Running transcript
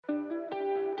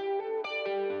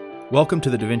Welcome to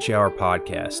the Da Vinci Hour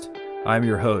podcast. I'm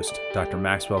your host, Dr.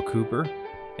 Maxwell Cooper,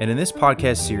 and in this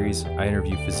podcast series, I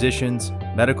interview physicians,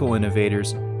 medical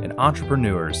innovators, and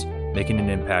entrepreneurs making an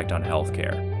impact on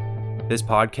healthcare. This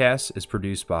podcast is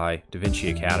produced by Da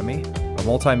Vinci Academy, a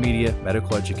multimedia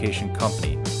medical education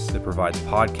company that provides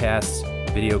podcasts,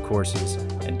 video courses,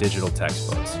 and digital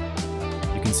textbooks.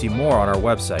 You can see more on our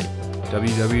website,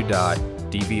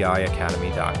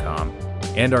 www.dviacademy.com,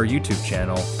 and our YouTube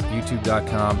channel,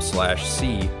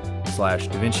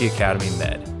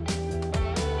 youtube.com/c/DaVinciAcademyMed.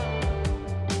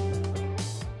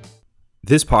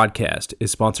 This podcast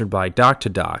is sponsored by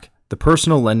Doc2Doc, the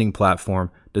personal lending platform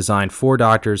designed for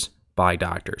doctors by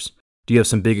doctors. Do you have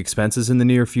some big expenses in the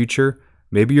near future?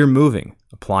 Maybe you're moving,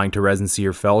 applying to residency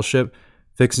or fellowship,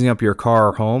 fixing up your car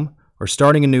or home, or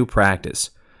starting a new practice.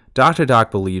 Doc2Doc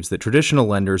believes that traditional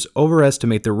lenders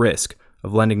overestimate the risk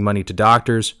of lending money to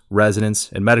doctors,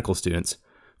 residents, and medical students,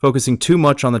 focusing too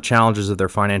much on the challenges of their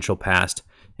financial past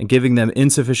and giving them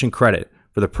insufficient credit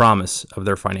for the promise of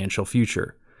their financial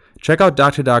future. Check out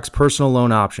Doc2Doc's personal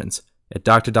loan options at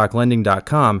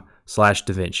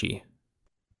doctodoclending.com/DaVinci.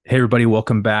 Hey everybody,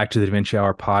 welcome back to the Da Vinci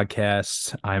Hour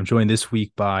podcast. I'm joined this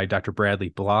week by Dr. Bradley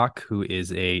Block, who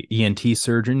is a ENT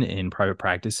surgeon in private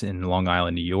practice in Long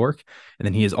Island, New York. And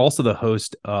then he is also the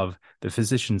host of the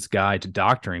Physician's Guide to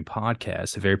Doctoring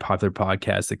podcast, a very popular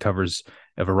podcast that covers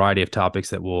a variety of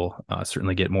topics that we'll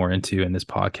certainly get more into in this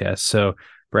podcast. So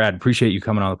Brad, appreciate you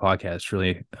coming on the podcast.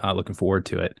 Really looking forward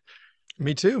to it.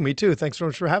 Me too. Thanks so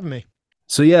much for having me.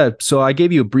 So I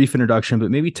gave you a brief introduction,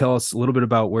 but maybe tell us a little bit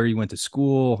about where you went to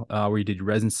school, where you did your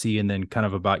residency, and then kind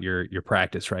of about your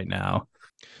practice right now.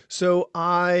 So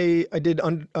I did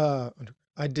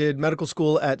medical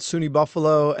school at SUNY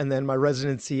Buffalo, and then my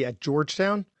residency at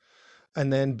Georgetown.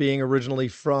 And then being originally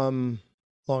from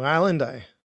Long Island, I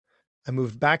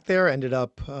moved back there. Ended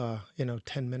up 5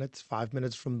 minutes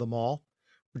from the mall,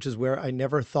 which is where I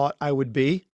never thought I would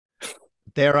be.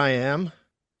 There I am.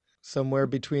 Somewhere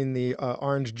between the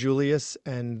Orange Julius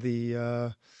and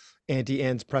the Auntie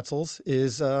Anne's Pretzels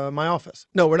is my office.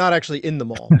 No, we're not actually in the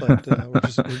mall, but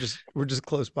we're just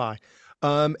close by.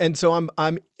 And so I'm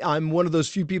one of those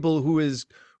few people who is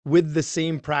with the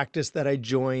same practice that I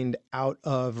joined out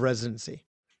of residency.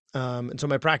 And so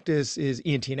my practice is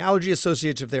ENT and Allergy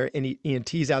Associates. If there are any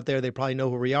ENTs out there, they probably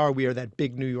know who we are. We are that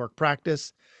big New York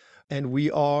practice, and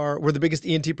we're the biggest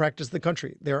ENT practice in the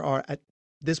country. There are at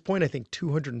this point, I think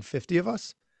 250 of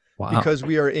us. Wow. Because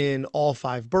we are in all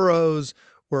 5 boroughs.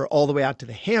 We're all the way out to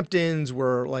the Hamptons.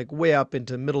 We're like way up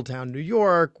into Middletown, New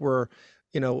York. We're,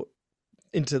 into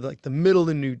like the middle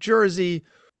in New Jersey.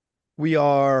 We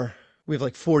have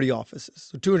like 40 offices.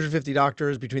 So 250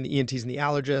 doctors between the ENTs and the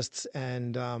allergists.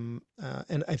 And I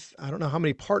don't know how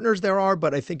many partners there are,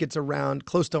 but I think it's around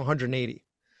close to 180.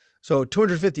 So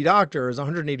 250 doctors,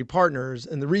 180 partners.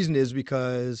 And the reason is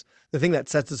because the thing that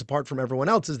sets us apart from everyone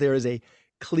else is there is a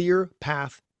clear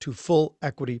path to full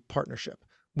equity partnership,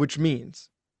 which means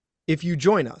if you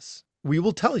join us, we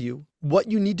will tell you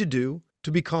what you need to do to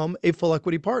become a full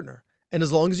equity partner. And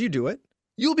as long as you do it,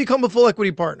 you'll become a full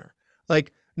equity partner.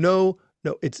 Like, no,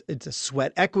 it's a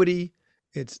sweat equity.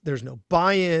 There's no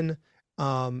buy-in.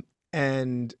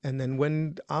 And then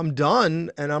when I'm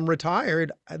done and I'm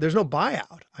retired, there's no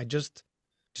buyout. I just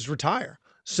retire.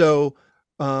 So,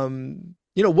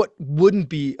 what wouldn't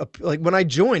be like when I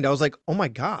joined, I was like, oh my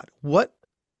God,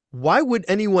 why would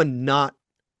anyone not,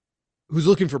 who's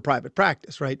looking for private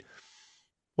practice, right?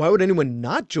 Why would anyone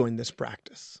not join this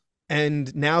practice?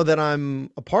 And now that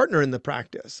I'm a partner in the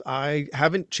practice, I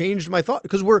haven't changed my thought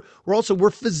because we're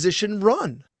physician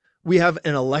run. We have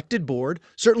an elected board.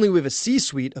 Certainly we have a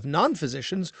C-suite of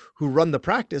non-physicians who run the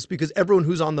practice because everyone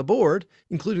who's on the board,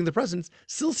 including the presidents,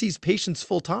 still sees patients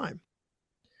full time.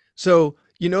 So,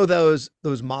 those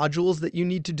modules that you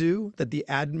need to do, that the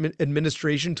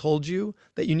administration told you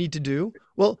that you need to do,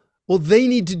 well, they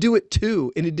need to do it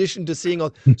too, in addition to seeing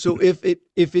all. So if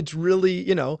it's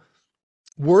really,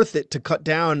 worth it to cut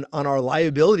down on our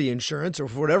liability insurance, or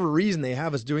for whatever reason they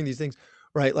have us doing these things,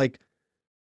 right? Like,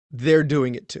 they're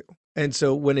doing it too. And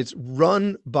so when it's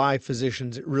run by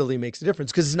physicians, it really makes a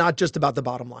difference because it's not just about the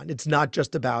bottom line. It's not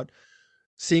just about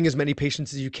seeing as many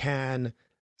patients as you can,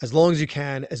 as long as you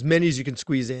can, as many as you can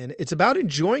squeeze in. It's about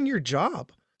enjoying your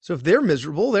job. So if they're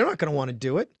miserable, they're not going to want to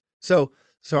do it. So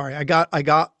sorry, I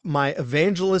got my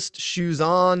evangelist shoes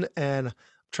on and I'm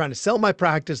trying to sell my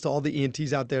practice to all the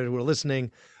ENTs out there who are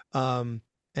listening. I love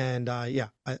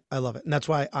it. And that's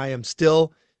why I am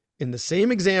still in the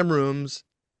same exam rooms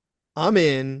I'm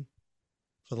in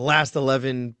for the last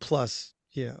 11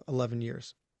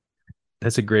 years.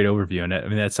 That's a great overview. And I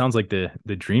mean, that sounds like the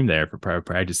dream there for private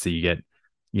practice, that you get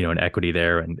an equity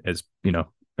there, and as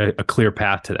a clear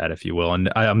path to that, if you will.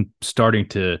 And I'm starting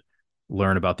to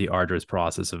learn about the arduous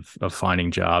process of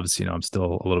finding jobs. I'm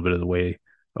still a little bit of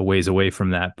a ways away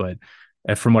from that, but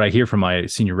from what I hear from my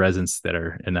senior residents that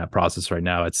are in that process right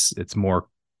now, it's more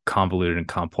convoluted and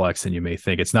complex than you may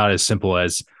think. It's not as simple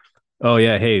as, oh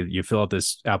yeah, hey, you fill out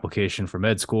this application for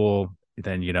med school,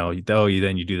 then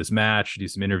then you do this match, you do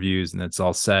some interviews, and it's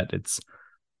all set. It's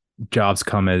jobs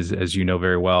come as you know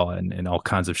very well, and in all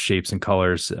kinds of shapes and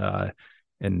colors,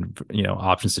 and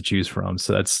options to choose from.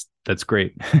 So that's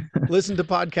great. Listen to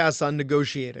podcasts on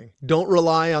negotiating. Don't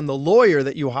rely on the lawyer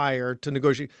that you hire to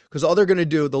negotiate, because all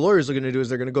the lawyers are going to do is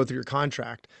they're going to go through your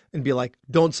contract and be like,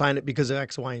 don't sign it because of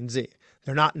X, Y, and Z.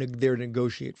 They're not there to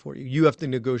negotiate for you. You have to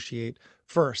negotiate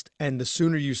first. And the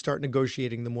sooner you start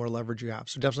negotiating, the more leverage you have.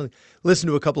 So definitely listen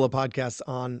to a couple of podcasts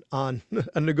on on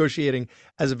negotiating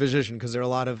as a physician, because there are a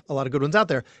lot of good ones out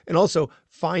there. And also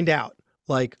find out,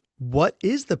 like, what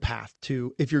is the path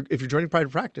to, if you're joining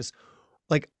private practice,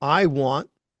 like,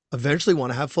 eventually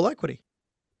want to have full equity.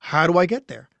 How do I get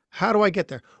there? How do I get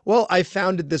there? Well, I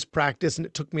founded this practice and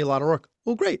it took me a lot of work.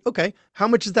 Well, great. Okay. How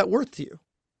much is that worth to you?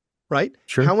 Right?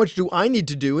 Sure. How much do I need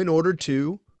to do in order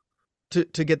to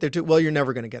get there too? Well, you're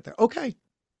never going to get there. Okay. At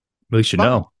least you Fine.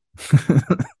 know.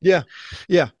 Yeah.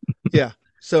 Yeah. Yeah.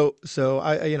 So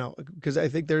because I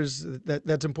think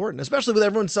that's important, especially with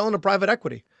everyone selling to private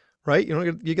equity, right?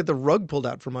 You get the rug pulled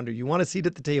out from under you. Want a seat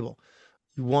at the table.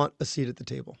 You want a seat at the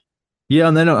table. Yeah,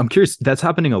 and then I'm curious. That's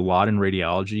happening a lot in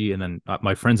radiology, and then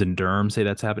my friends in derm say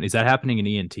that's happening. Is that happening in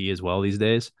ENT as well these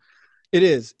days? It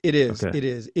is. It is. Okay. It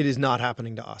is. It is not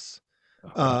happening to us.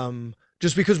 Okay.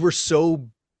 Just because we're so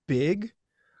big.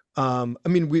 I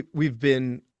mean, we've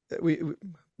been we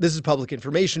this is public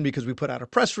information because we put out a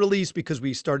press release, because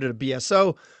we started a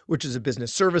BSO, which is a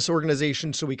business service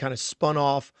organization. So we kind of spun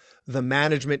off the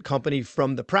management company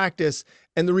from the practice.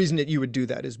 And the reason that you would do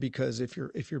that is because if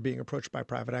you're being approached by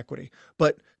private equity,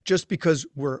 but just because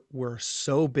we're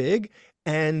so big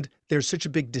and there's such a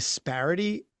big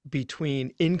disparity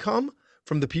between income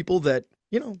from the people that,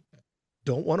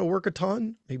 don't want to work a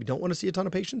ton, maybe don't want to see a ton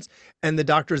of patients, and the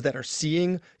doctors that are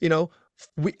seeing,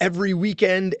 every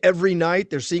weekend, every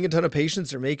night, they're seeing a ton of patients,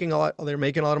 they're making a lot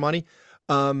of money.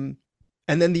 And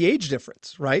then the age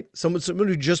difference, right? Someone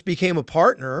who just became a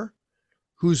partner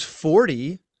who's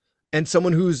 40 and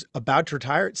someone who's about to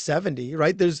retire at 70,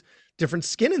 right? There's different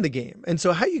skin in the game. And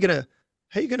so how are you gonna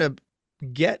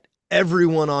get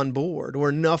everyone on board, or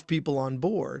enough people on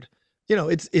board?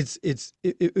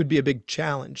 It would be a big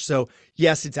challenge. So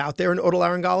yes, it's out there in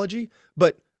otolaryngology,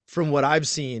 but from what I've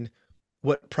seen,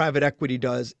 what private equity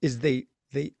does is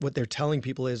what they're telling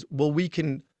people is, well, we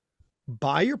can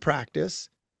buy your practice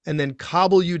and then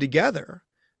cobble you together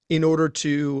in order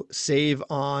to save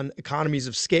on economies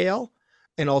of scale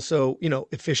and also,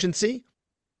 efficiency.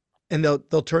 And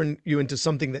they'll turn you into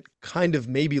something that kind of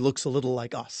maybe looks a little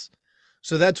like us.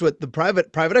 So that's what the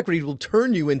private equity will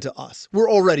turn you into us.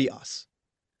 We're already us.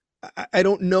 I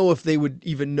don't know if they would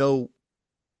even know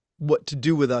what to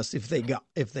do with us if they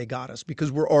got us,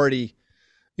 because we're already,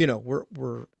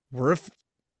 we're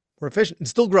efficient and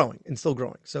still growing.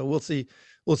 So we'll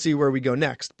see where we go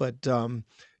next. But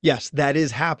yes, that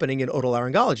is happening in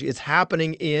otolaryngology. It's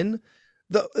happening in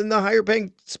the higher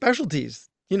paying specialties.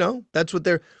 That's what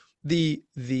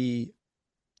the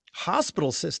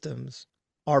hospital systems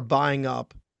are buying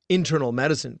up internal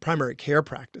medicine, primary care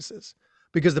practices,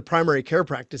 because the primary care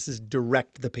practices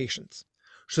direct the patients.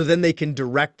 So then they can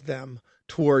direct them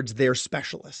towards their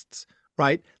specialists,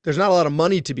 right? There's not a lot of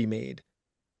money to be made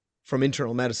from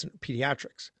internal medicine,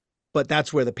 pediatrics, but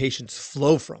that's where the patients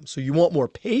flow from. So you want more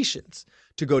patients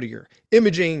to go to your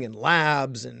imaging and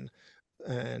labs and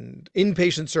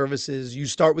inpatient services. You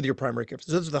start with your primary care.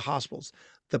 So those are the hospitals.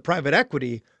 The private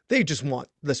equity, they just want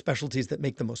the specialties that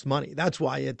make the most money. That's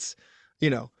why it's,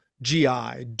 GI,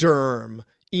 derm,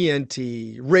 ENT,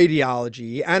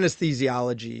 radiology,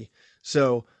 anesthesiology.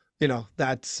 So,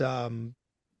 that's, and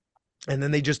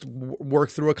then they just work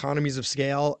through economies of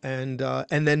scale and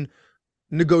then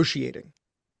negotiating,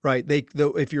 right?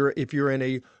 If you're in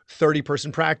a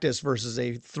 30-person practice versus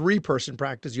a 3-person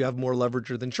practice, you have more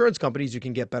leverage with insurance companies. You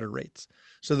can get better rates.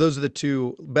 So those are the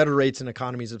two: better rates and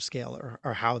economies of scale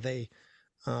are how they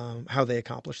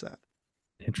accomplish that.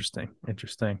 Interesting.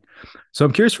 So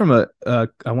I'm curious I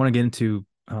want to get into,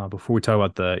 before we talk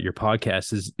about your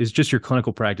podcast, is just your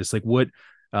clinical practice. Like what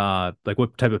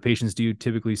type of patients do you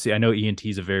typically see? I know ENT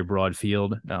is a very broad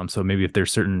field. So maybe if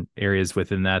there's certain areas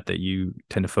within that you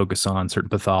tend to focus on,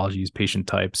 certain pathologies, patient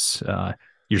types,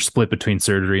 you're split between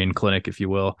surgery and clinic, if you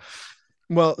will.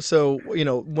 Well, so,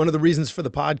 one of the reasons for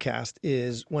the podcast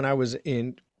is when I was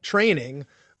in training,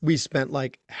 we spent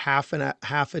like half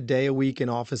a day a week in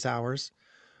office hours,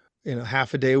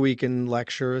 half a day a week in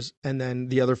lectures, and then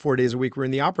the other 4 days a week we're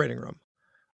in the operating room.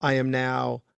 I am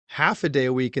now half a day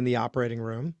a week in the operating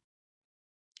room,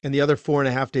 and the other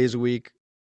 4.5 days a week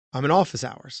I'm in office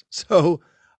hours. So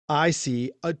I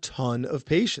see a ton of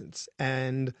patients,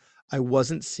 and I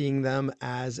wasn't seeing them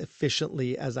as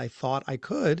efficiently as I thought I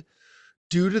could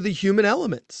due to the human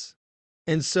elements.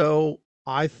 And so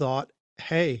I thought,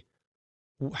 hey,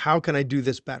 how can I do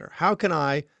this better? How can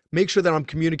I make sure that I'm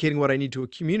communicating what I need to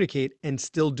communicate and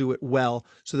still do it well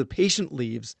so the patient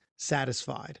leaves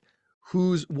satisfied?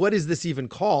 What is this even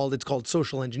called? It's called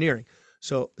social engineering.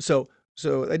 So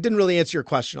I didn't really answer your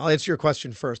question. I'll answer your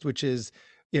question first, which is,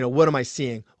 what am I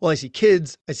seeing? Well, I see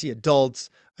kids, I see adults,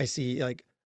 I see like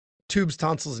tubes,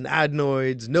 tonsils, and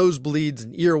adenoids, nosebleeds,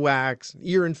 and earwax, and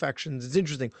ear infections. It's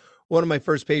interesting. One of my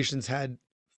first patients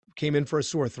came in for a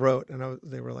sore throat, and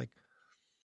they were like,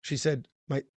 she said,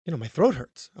 my throat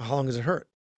hurts. How long does it hurt?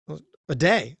 A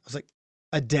day. I was like,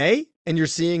 a day? And you're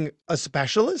seeing a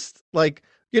specialist? Like,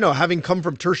 having come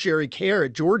from tertiary care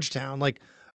at Georgetown, like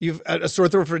you've had a sore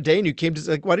throat for a day and you came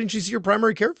to like, why didn't you see your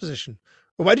primary care physician?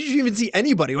 Or why did you even see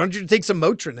anybody? Why don't you take some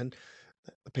Motrin? And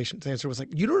the patient's answer was like,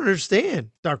 you don't understand,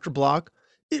 Dr. Block.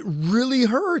 It really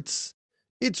hurts.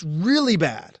 It's really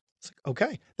bad. It's like,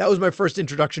 okay. That was my first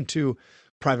introduction to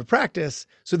private practice.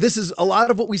 So this is a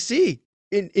lot of what we see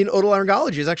in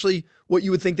otolaryngology is actually what you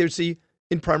would think they would see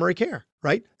in primary care,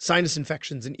 right? Sinus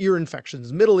infections and ear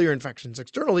infections, middle ear infections,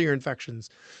 external ear infections.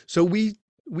 So we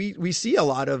see a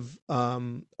lot of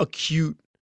acute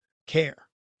care.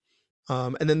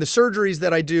 And then the surgeries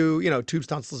that I do, tubes,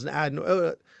 tonsils, and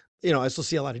adenoids, I still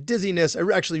see a lot of dizziness. I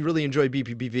actually really enjoy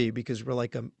BPPV because we're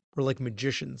like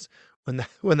magicians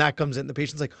when that comes in. The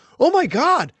patient's like, "Oh my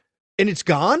God," and it's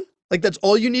gone. Like that's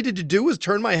all you needed to do was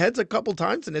turn my heads a couple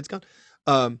times and it's gone.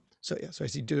 So I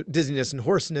see dizziness and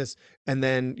hoarseness, and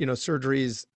then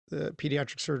surgeries, the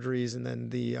pediatric surgeries, and then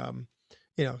the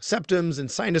septums and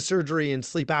sinus surgery and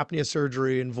sleep apnea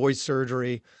surgery and voice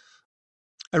surgery.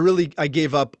 I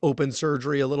gave up open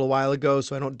surgery a little while ago,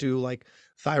 so I don't do like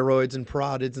thyroids and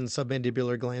parotids and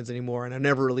submandibular glands anymore. And I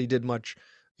never really did much,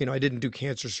 I didn't do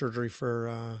cancer surgery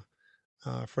for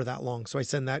that long. So I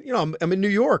send that, I'm in New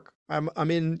York.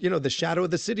 I'm in, the shadow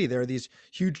of the city. There are these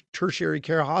huge tertiary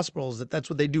care hospitals that's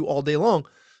what they do all day long.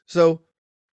 So,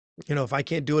 if I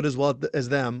can't do it as well as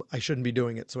them, I shouldn't be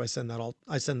doing it. So I send that all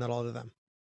to them.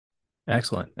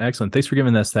 Excellent. Excellent. Thanks for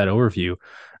giving us that overview.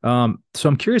 So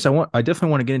I'm curious, I definitely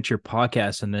want to get into your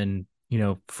podcast and then,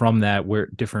 from that, where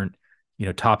different,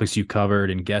 topics you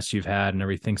covered and guests you've had and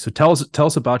everything. So tell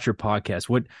us about your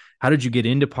podcast. How did you get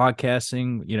into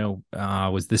podcasting?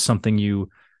 Was this something you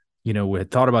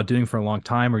had thought about doing for a long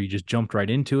time, or you just jumped right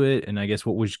into it? And I guess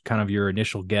what was kind of your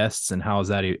initial guests and how has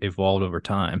that evolved over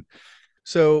time?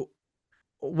 So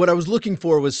what I was looking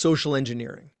for was social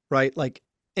engineering, right? Like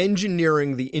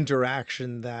engineering the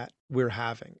interaction that we're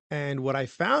having. And what I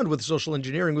found with social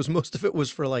engineering was most of it was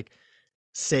for like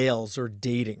sales or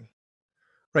dating,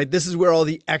 right? This is where all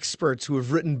the experts who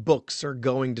have written books are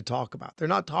going to talk about. They're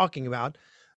not talking about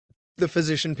the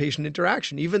physician patient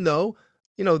interaction, even though,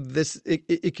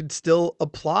 it could still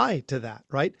apply to that,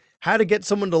 right? How to get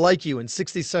someone to like you in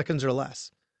 60 seconds or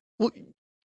less. Well,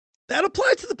 that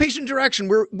applies to the patient interaction.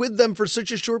 We're with them for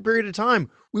such a short period of time.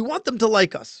 We want them to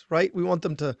like us, right? We want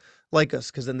them to like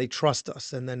us because then they trust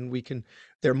us and then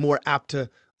they're more apt to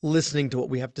listening to what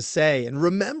we have to say and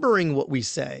remembering what we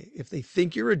say. If they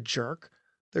think you're a jerk,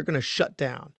 they're going to shut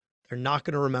down. They're not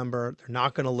going to remember. They're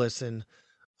not going to listen.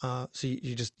 So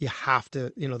you have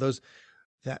to,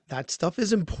 that stuff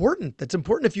is important. That's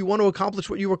important if you want to accomplish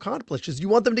what you accomplish. Is you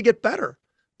want them to get better.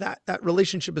 That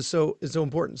relationship is so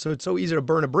important. So it's so easy to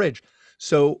burn a bridge.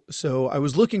 So I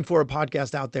was looking for a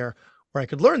podcast out there where I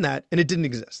could learn that, and it didn't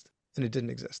exist.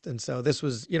 And so this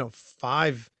was, a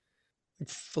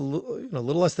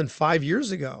little less than 5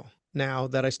 years ago now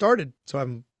that I started. So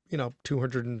I'm,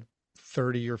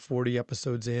 230 or 40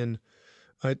 episodes in.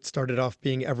 It started off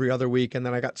being every other week, and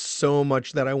then I got so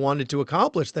much that I wanted to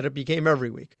accomplish that it became every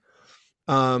week.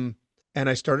 And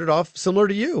I started off similar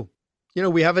to you.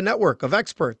 We have a network of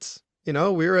experts.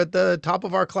 We're at the top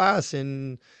of our class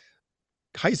in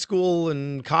high school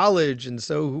and college. And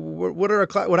so what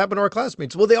happened to our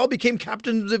classmates? Well, they all became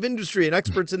captains of industry and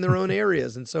experts in their own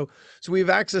areas. And so we have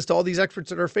access to all these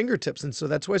experts at our fingertips. And so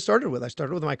that's who I started with. I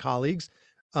started with my colleagues.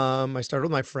 I started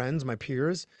with my friends, my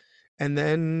peers, and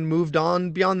then moved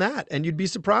on beyond that. And you'd be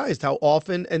surprised how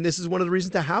often, and this is one of the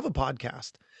reasons to have a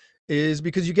podcast, is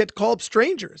because you get to call up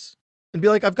strangers. and be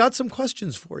like, I've got some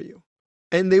questions for you.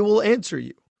 And they will answer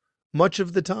you much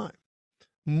of the time,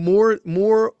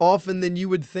 more often than you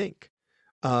would think.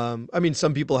 I mean,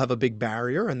 some people have a big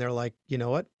barrier and they're like, you know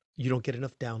what? You don't get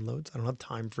enough downloads. I don't have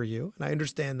time for you. And I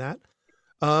understand that.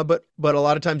 But a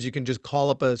lot of times you can just call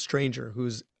up a stranger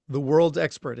who's the world's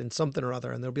expert in something or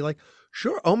other, and they'll be like,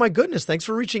 "Sure. Oh my goodness, thanks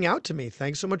for reaching out to me.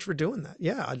 Thanks so much for doing that.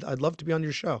 Yeah, I'd love to be on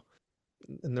your show."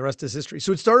 And the rest is history.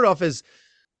 So it started off as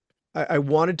I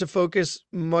wanted to focus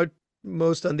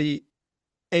most on the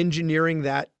engineering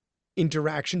that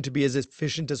interaction to be as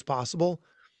efficient as possible.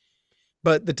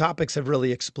 But the topics have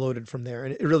really exploded from there.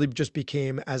 And it really just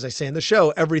became, as I say in the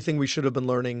show, everything we should have been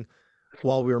learning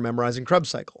while we were memorizing Krebs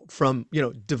cycle, from,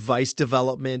 device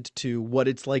development to what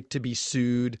it's like to be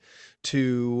sued,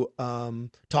 to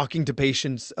talking to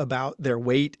patients about their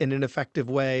weight in an effective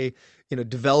way,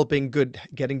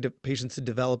 getting to patients to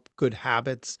develop good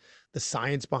habits, the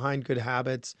science behind good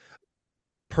habits,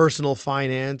 personal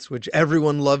finance, which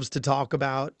everyone loves to talk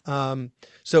about.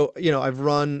 I've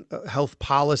run health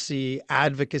policy,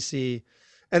 advocacy,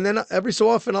 and then every so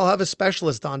often I'll have a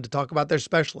specialist on to talk about their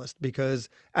specialist, because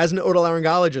as an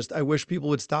otolaryngologist, I wish people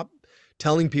would stop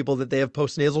telling people that they have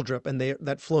postnasal drip and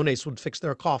that Flonase would fix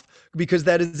their cough, because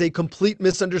that is a complete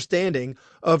misunderstanding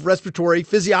of respiratory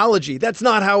physiology. That's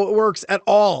not how it works at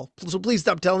all. So please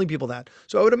stop telling people that.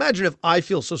 So I would imagine if I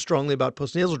feel so strongly about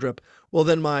postnasal drip, well,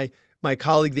 then my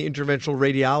colleague, the interventional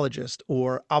radiologist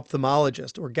or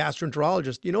ophthalmologist or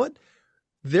gastroenterologist, you know what?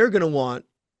 They're going to want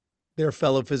their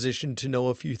fellow physician to know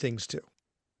a few things too.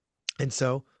 And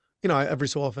so, every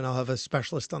so often I'll have a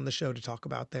specialist on the show to talk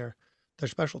about their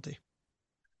specialty.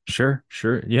 Sure,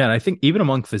 sure. Yeah, and I think even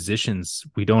among physicians,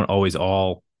 we don't always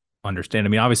all understand. I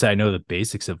mean, obviously, I know the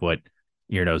basics of what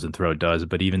ear, nose, and throat does,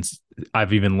 but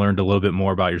I've even learned a little bit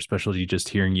more about your specialty just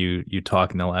hearing you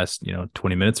talk in the last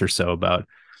 20 minutes or so about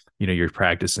your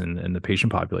practice and the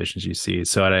patient populations you see.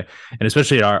 So and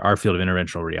especially our field of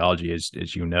interventional radiology,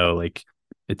 as you know, like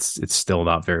it's still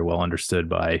not very well understood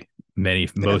by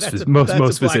most That's a most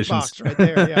black physicians box right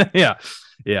there. Yeah.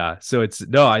 yeah. So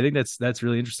I think that's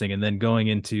really interesting. And then going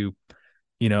into,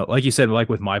 like you said, like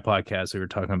with my podcast we were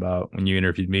talking about when you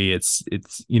interviewed me, it's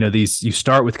these, you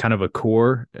start with kind of a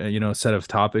core set of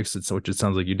topics, which it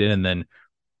sounds like you did, and then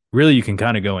really you can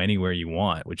kind of go anywhere you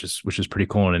want, which is pretty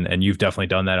cool. And you've definitely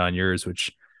done that on yours,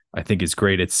 which I think is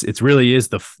great. It's really is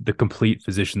the complete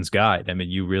physician's guide. I mean,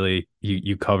 you really,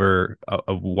 you cover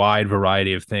a wide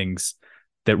variety of things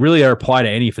that really are apply to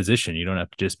any physician. You don't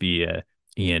have to just be a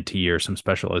ENT or some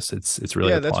specialist. It's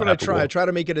really, that's what I try. I try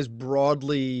to make it as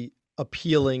broadly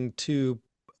appealing to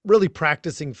really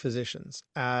practicing physicians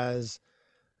as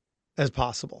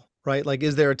possible, right? Like,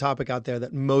 is there a topic out there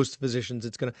that most physicians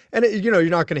you're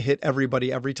not going to hit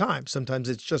everybody every time. Sometimes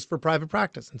it's just for private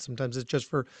practice, and sometimes it's just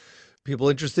for people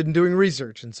interested in doing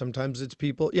research, and sometimes it's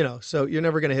people, so you're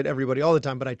never going to hit everybody all the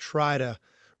time, but I try to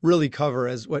really cover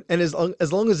as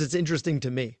long as it's interesting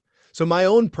to me. So my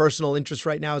own personal interest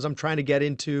right now is I'm trying to get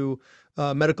into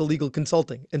medical legal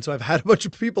consulting. And so I've had a bunch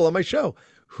of people on my show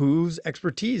whose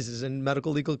expertise is in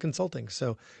medical legal consulting.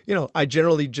 So, I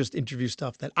generally just interview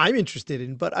stuff that I'm interested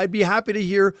in, but I'd be happy to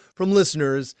hear from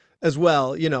listeners as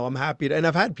well. I'm happy to, and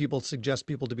I've had people suggest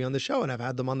people to be on the show, and I've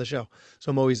had them on the show.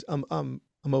 So I'm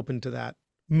open to that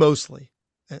mostly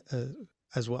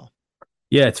as well.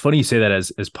 Yeah, it's funny you say that.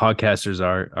 As podcasters,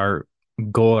 our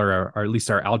goal, or at least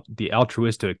the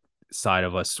altruistic side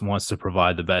of us, wants to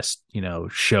provide the best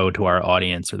show to our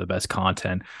audience, or the best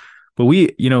content. But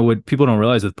we, what people don't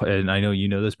realize and I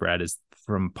know this, Brad, is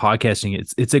from podcasting,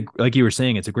 it's like you were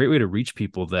saying, it's a great way to reach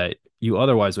people that you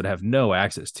otherwise would have no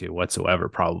access to whatsoever,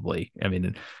 probably. I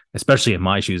mean, especially in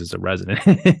my shoes as a resident.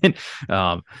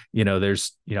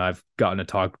 There's, I've gotten to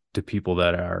talk to people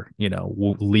that are,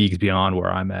 leagues beyond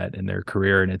where I'm at in their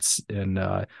career. And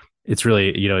it's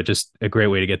really, just a great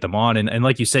way to get them on. And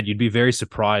like you said, you'd be very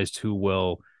surprised who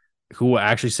will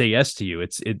actually say yes to you.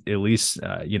 At least,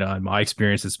 in my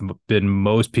experience, it's been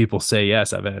most people say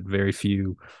yes. I've had very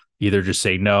few either just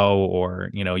say no,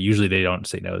 or, usually they don't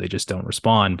say no, they just don't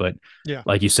respond. But yeah,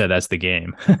 like you said, that's the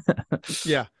game.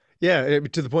 Yeah.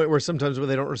 To the point where sometimes when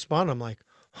they don't respond, I'm like,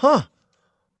 huh,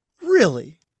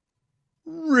 really?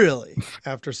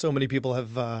 After so many people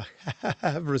have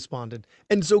have responded,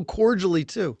 and so cordially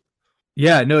too.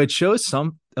 Yeah, no, it shows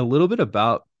a little bit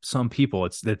about some people.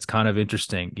 It's kind of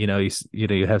interesting.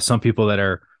 You have some people that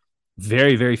are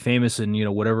very, very famous and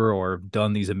whatever, or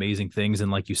done these amazing things, and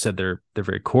like you said, they're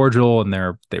very cordial, and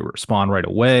they respond right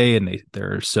away, and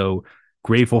they're so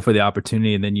grateful for the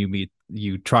opportunity. And then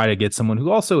you try to get someone who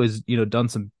also is done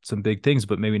some big things,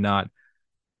 but maybe not,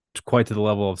 quite to the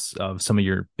level of some of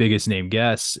your biggest name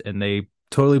guests, and they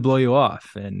totally blow you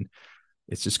off. And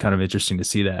it's just kind of interesting to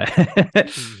see that.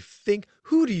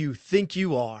 Who do you think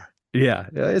you are? Yeah,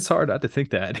 it's hard not to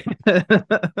think that.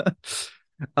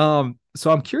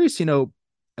 So I'm curious,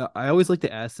 I always like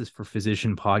to ask this for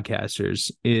physician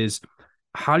podcasters is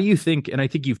how do you think, and I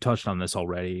think you've touched on this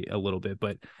already a little bit,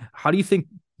 but how do you think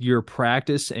your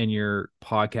practice and your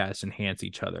podcast enhance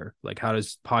each other? Like, how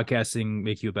does podcasting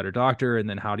make you a better doctor? And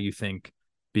then how do you think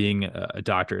being a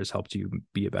doctor has helped you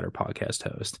be a better podcast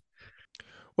host?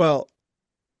 Well,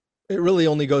 it really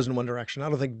only goes in one direction. I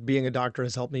don't think being a doctor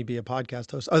has helped me be a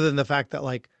podcast host, other than the fact that,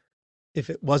 like, if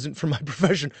it wasn't for my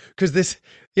profession, because this,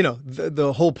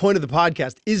 the whole point of the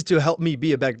podcast is to help me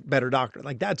be a better doctor.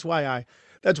 Like that's why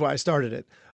I started it.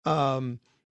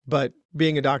 But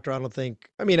being a doctor, I don't think,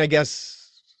 I mean, I guess,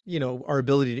 our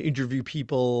ability to interview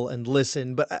people and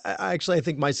listen, but I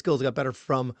think my skills got better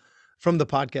from the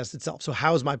podcast itself. So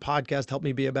how has my podcast helped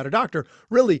me be a better doctor?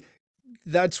 Really,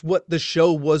 that's what the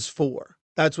show was for.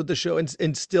 That's what the show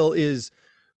and still is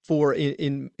for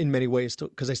in many ways,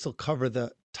 because I still cover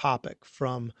the topic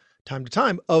from time to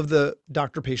time of the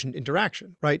doctor patient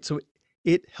interaction, right? So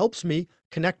it helps me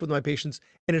connect with my patients,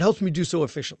 and it helps me do so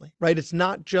efficiently, right? It's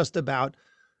not just about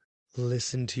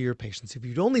listen to your patients. If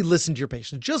you'd only listen to your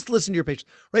patients, just listen to your patients,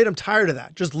 right? I'm tired of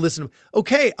that. Just listen.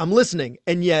 Okay, I'm listening.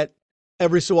 And yet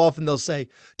every so often they'll say,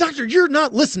 doctor, you're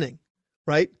not listening,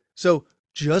 right? So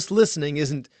just listening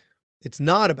it's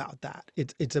not about that.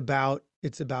 It's about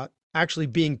actually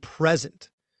being present,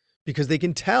 because they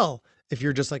can tell if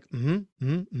you're just like,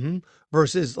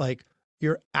 versus like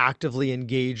you're actively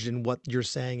engaged in what you're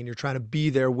saying and you're trying to be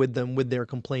there with them, with their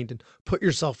complaint, and put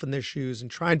yourself in their shoes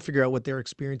and try and figure out what their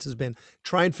experience has been,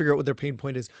 try and figure out what their pain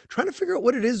point is, trying to figure out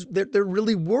what it is that they're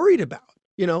really worried about.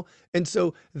 And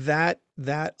so that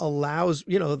allows,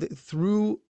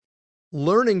 through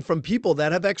learning from people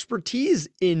that have expertise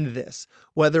in this,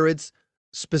 whether it's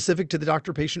specific to the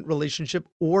doctor-patient relationship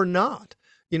or not.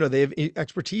 They have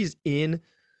expertise in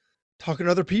talking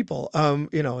to other people.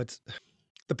 It's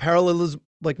the parallel is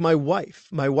like my wife.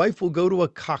 My wife will go to a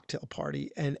cocktail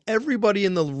party and everybody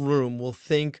in the room will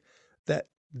think that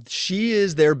she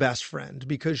is their best friend,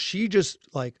 because she just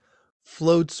like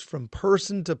floats from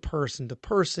person to person to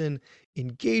person,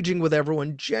 engaging with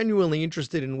everyone, genuinely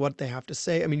interested in what they have to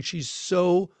say. I mean, she's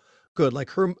so good. Like,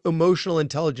 her emotional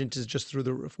intelligence is just through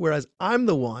the roof. Whereas I'm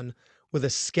the one with a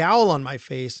scowl on my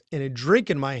face and a drink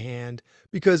in my hand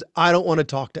because I don't want to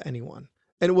talk to anyone.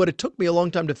 And what it took me a long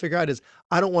time to figure out is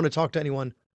I don't want to talk to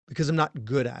anyone because I'm not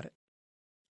good at it.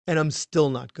 And I'm still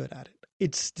not good at it.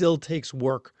 It still takes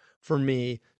work for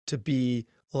me to be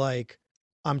like,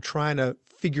 I'm trying to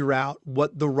figure out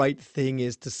what the right thing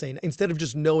is to say. Instead of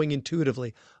just knowing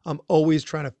intuitively, I'm always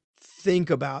trying to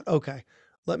think about, okay,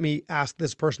 let me ask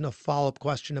this person a follow-up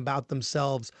question about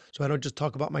themselves so I don't just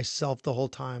talk about myself the whole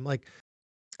time. Like,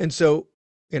 and so,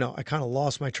 I kind of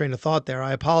lost my train of thought there.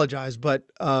 I apologize, but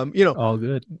All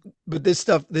good. but this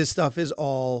stuff is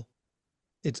all,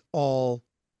 it's all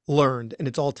learned, and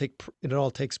it all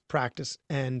takes practice.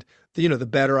 And the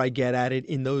better I get at it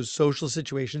in those social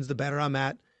situations, the better I'm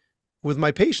at with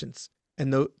my patients.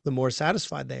 And the more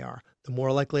satisfied they are, the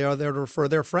more likely are they to refer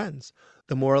their friends,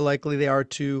 the more likely they are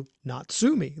to not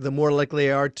sue me, the more likely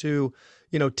they are to,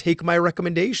 take my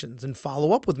recommendations and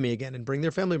follow up with me again and bring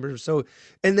their family members. So,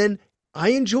 and then I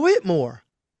enjoy it more.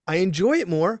 I enjoy it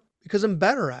more because I'm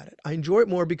better at it. I enjoy it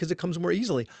more because it comes more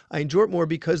easily. I enjoy it more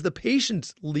because the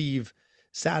patients leave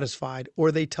satisfied,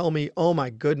 or they tell me, oh my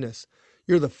goodness,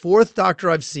 you're the fourth doctor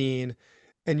I've seen,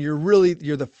 and you're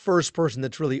the first person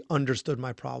that's really understood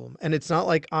my problem. And it's not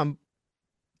like I'm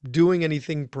doing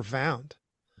anything profound.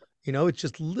 It's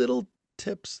just little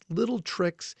tips, little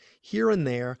tricks here and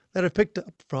there that I've picked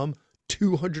up from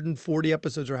 240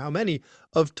 episodes, or how many,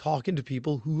 of talking to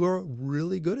people who are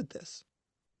really good at this.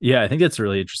 Yeah, I think that's a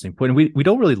really interesting point. We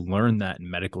don't really learn that in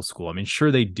medical school. I mean,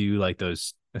 sure they do, like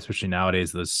those, especially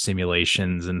nowadays, those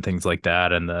simulations and things like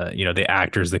that, and the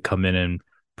actors that come in and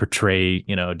portray,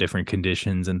 different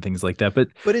conditions and things like that. But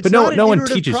It's no not an no one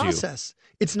iterative teaches you. process.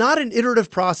 It's not an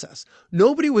iterative process.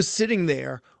 Nobody was sitting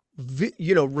there,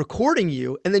 recording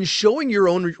you and then showing your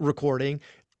own recording.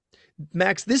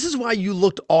 Max, this is why you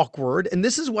looked awkward, and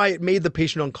this is why it made the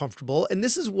patient uncomfortable, and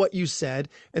this is what you said,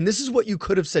 and this is what you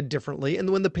could have said differently. And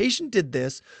when the patient did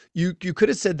this, you could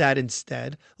have said that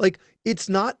instead. Like, it's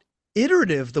not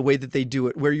iterative the way that they do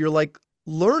it, where you're like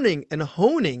learning and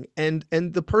honing, and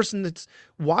the person that's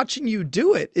watching you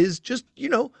do it is just,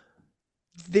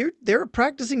 they're a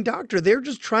practicing doctor. They're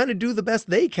just trying to do the best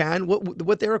they can,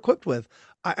 what they're equipped with.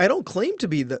 I don't claim to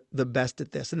be the best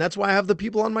at this, and that's why I have the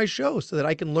people on my show so that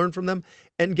I can learn from them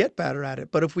and get better at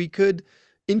it. But if we could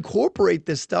incorporate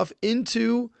this stuff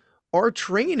into our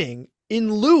training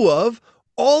in lieu of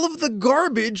all of the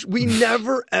garbage we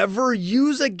never ever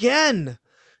use again,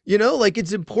 like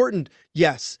it's important.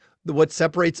 Yes, what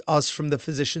separates us from the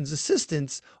physician's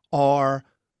assistants are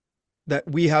that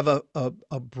we have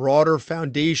a broader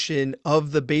foundation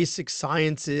of the basic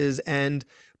sciences,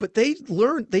 but they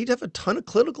have a ton of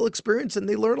clinical experience and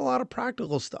they learn a lot of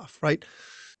practical stuff, right?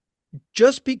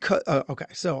 Just because okay,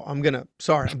 so I'm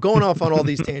going off on all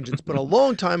these tangents, but a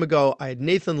long time ago I had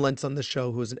Nathan Lentz on the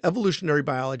show, who is an evolutionary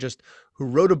biologist who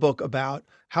wrote a book about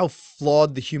how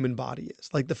flawed the human body is.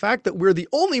 Like the fact that we're the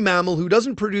only mammal who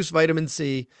doesn't produce vitamin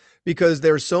C because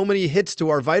there are so many hits to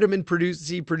our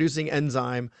C producing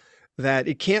enzyme that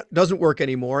doesn't work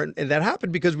anymore. And that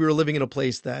happened because we were living in a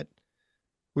place that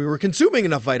we were consuming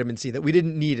enough vitamin C that we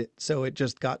didn't need it. So it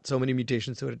just got so many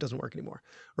mutations so it doesn't work anymore,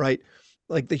 right?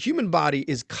 Like the human body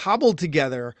is cobbled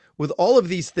together with all of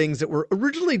these things that were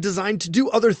originally designed to do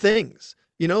other things,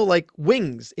 like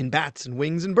wings in bats and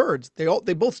wings in birds.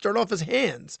 They both start off as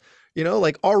hands,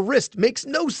 like our wrist makes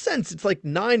no sense. It's like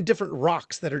 9 different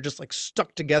rocks that are just like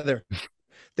stuck together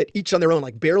that each on their own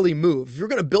like barely move. If you're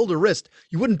going to build a wrist,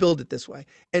 you wouldn't build it this way.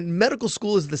 And medical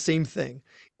school is the same thing.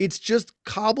 It's just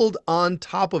cobbled on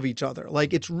top of each other.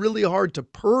 Like it's really hard to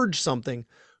purge something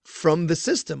from the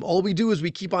system. All we do is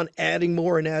we keep on adding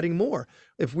more and adding more.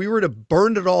 If we were to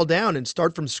burn it all down and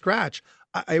start from scratch,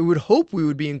 I would hope we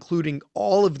would be including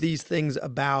all of these things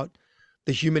about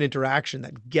the human interaction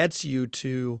that gets you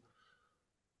to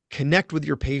connect with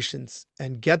your patients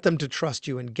and get them to trust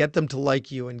you and get them to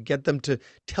like you and get them to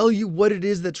tell you what it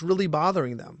is that's really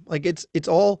bothering them. Like it's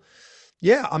all,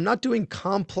 yeah, I'm not doing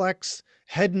complex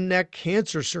head and neck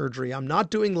cancer surgery. I'm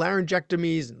not doing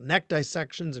laryngectomies and neck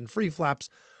dissections and free flaps,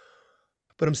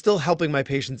 but I'm still helping my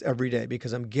patients every day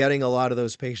because I'm getting a lot of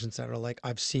those patients that are like,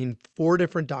 I've seen 4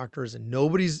 different doctors and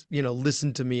nobody's,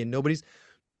 listened to me, and nobody's,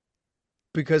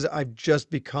 because I've just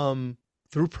become,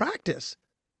 through practice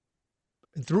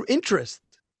and through interest,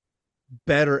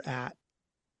 better at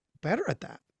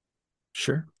that.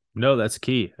 Sure. No, that's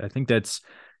key. I think that's,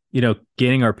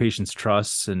 gaining our patients'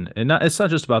 trusts, and it's not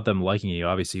just about them liking you.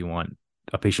 Obviously, you want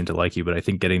a patient to like you, but I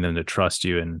think getting them to trust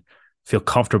you and feel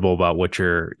comfortable about what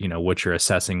you're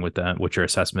assessing with them, what your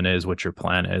assessment is, what your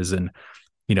plan is, and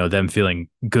them feeling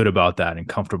good about that and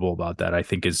comfortable about that, I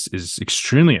think is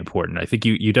extremely important. I think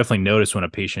you definitely notice when a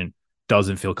patient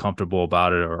doesn't feel comfortable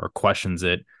about it or questions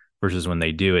it versus when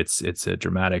they do. It's a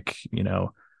dramatic,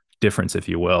 difference, if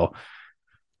you will.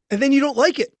 And then you don't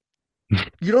like it.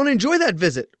 You don't enjoy that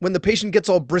visit when the patient gets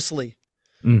all bristly.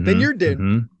 Then your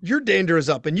dander is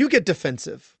up and you get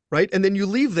defensive, right? And then you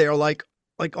leave there like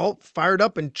all fired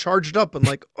up and charged up and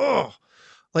like, oh,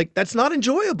 like that's not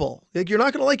enjoyable. Like you're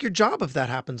not going to like your job if that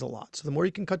happens a lot. So the more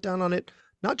you can cut down on it,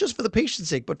 not just for the patient's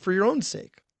sake, but for your own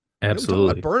sake. We talk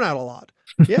about burnout a lot.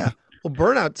 Yeah. Well,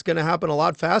 burnout's going to happen a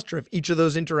lot faster if each of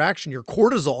those interaction, your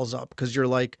cortisol's up because you're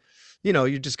like,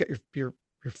 you just get your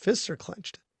fists are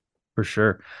clenched. For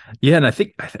sure. Yeah. And I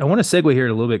think I want to segue here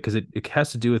a little bit because it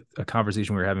has to do with a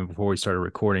conversation we were having before we started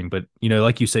recording. But,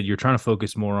 like you said, you're trying to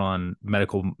focus more on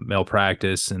medical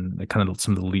malpractice and kind of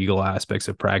some of the legal aspects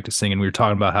of practicing. And we were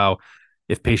talking about how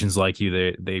if patients like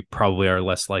you, they probably are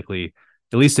less likely,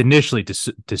 at least initially,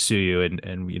 to sue you.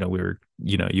 And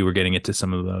you were getting into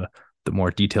some of the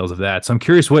more details of that. So I'm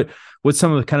curious what's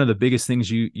some of the kind of the biggest things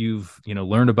you've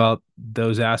learned about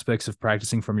those aspects of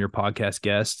practicing from your podcast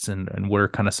guests, and what are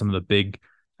kind of some of the big,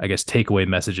 I guess, takeaway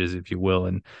messages, if you will.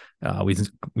 And we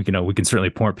can certainly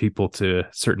point people to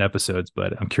certain episodes,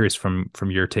 but I'm curious from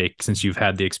your take, since you've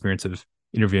had the experience of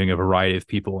interviewing a variety of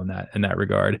people in that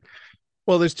regard.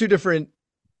 Well, there's 2 different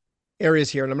areas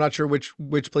here, and I'm not sure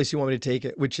which place you want me to take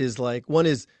it, which is like, one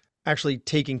is actually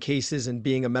taking cases and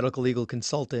being a medical legal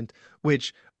consultant,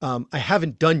 which I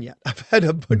haven't done yet. I've had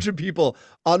a bunch of people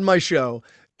on my show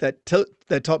that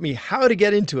taught me how to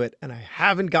get into it, and I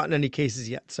haven't gotten any cases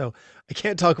yet. So I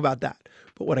can't talk about that.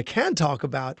 But what I can talk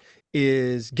about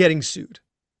is getting sued.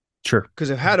 Sure.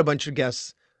 Because I've had a bunch of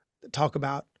guests that talk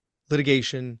about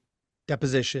litigation,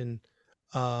 deposition,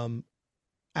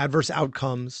 adverse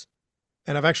outcomes.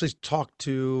 And I've actually talked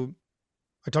to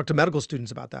medical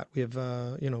students about that. We have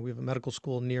a medical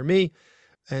school near me.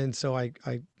 And so I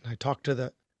talked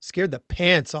to scared the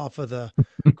pants off of the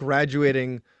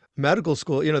graduating medical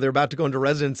school. They're about to go into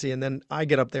residency. And then I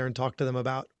get up there and talk to them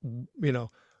about,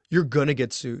 you're going to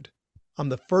get sued. I'm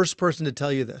the first person to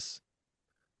tell you this.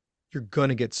 You're going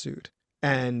to get sued.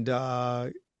 And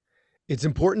it's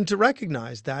important to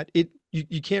recognize that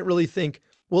you can't really think,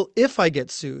 well, if I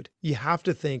get sued. You have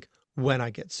to think when I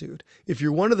get sued. If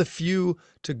you're one of the few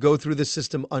to go through the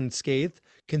system unscathed,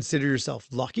 consider yourself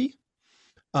lucky.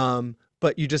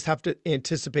 But you just have to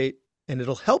anticipate, and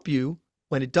it'll help you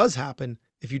when it does happen.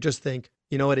 If you just think,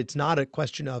 you know what, it's not a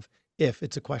question of if,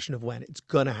 it's a question of when. It's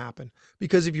going to happen.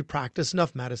 Because if you practice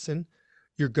enough medicine,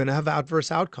 you're going to have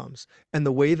adverse outcomes. And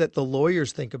the way that the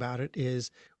lawyers think about it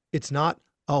is, it's not,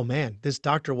 oh man, this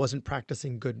doctor wasn't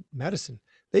practicing good medicine.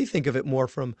 They think of it more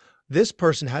from, this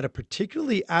person had a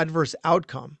particularly adverse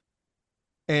outcome,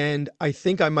 and I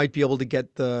think I might be able to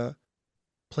get the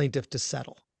plaintiff to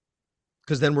settle,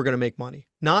 because then we're going to make money.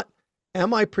 Not,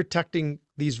 am I protecting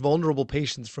these vulnerable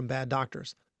patients from bad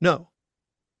doctors? No.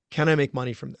 Can I make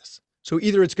money from this? So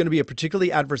either it's going to be a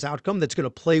particularly adverse outcome that's going to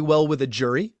play well with a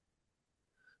jury.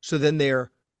 So then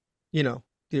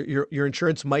your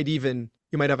insurance might even,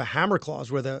 you might have a hammer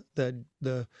clause where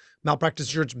the malpractice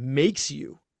insurance makes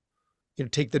you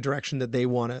take the direction that they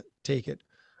want to take it.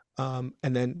 And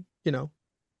then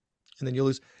you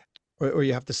lose, or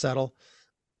you have to settle.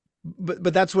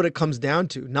 But that's what it comes down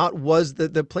to. Not was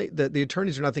the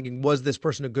attorneys are not thinking, was this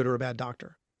person a good or a bad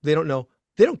doctor? They don't know.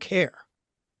 They don't care.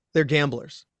 They're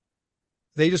gamblers.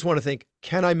 They just want to think,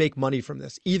 can I make money from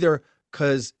this? Either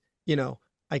because,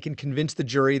 I can convince the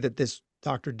jury that this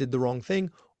doctor did the wrong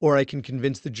thing, or I can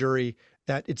convince the jury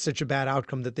that it's such a bad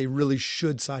outcome that they really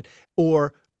should side,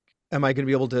 or am I going to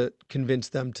be able to convince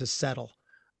them to settle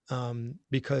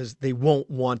because they won't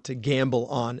want to gamble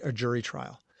on a jury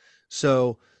trial?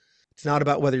 So it's not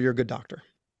about whether you're a good doctor.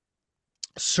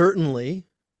 Certainly,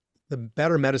 the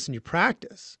better medicine you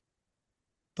practice,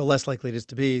 the less likely it is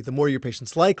to be. The more your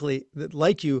patients like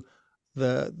you,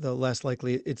 the less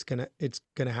likely it's gonna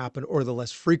happen, or the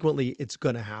less frequently it's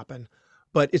gonna happen.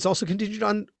 But it's also contingent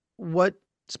on what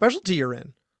specialty you're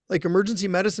in. Like emergency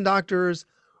medicine doctors,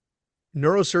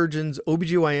 neurosurgeons,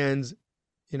 OBGYNs,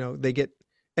 they get,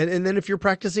 and then if you're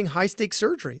practicing high stakes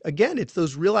surgery, again, it's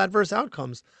those real adverse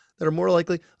outcomes that are more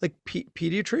likely. Like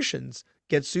pediatricians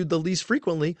get sued the least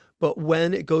frequently, but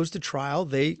when it goes to trial,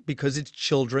 because it's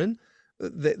children,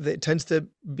 it tends to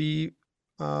be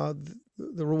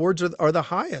the rewards are the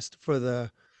highest for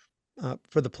the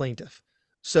plaintiff.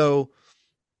 So,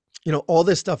 all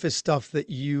this stuff is stuff that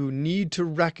you need to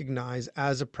recognize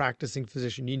as a practicing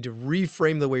physician. You need to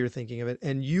reframe the way you're thinking of it.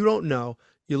 And you don't know.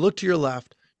 You look to your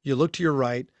left, you look to your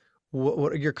right.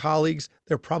 What are your colleagues?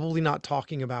 They're probably not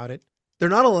talking about it. They're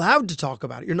not allowed to talk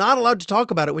about it. You're not allowed to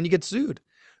talk about it when you get sued.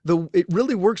 It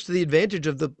really works to the advantage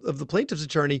of the plaintiff's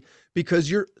attorney, because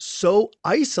you're so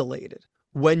isolated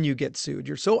when you get sued.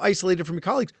 You're so isolated from your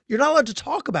colleagues. You're not allowed to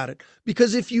talk about it,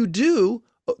 because if you do,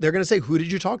 they're going to say, who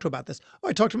did you talk to about this? Oh,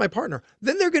 I talked to my partner.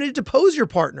 Then they're going to depose your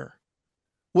partner.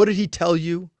 What did he tell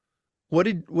you? What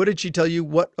did she tell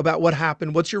you? About what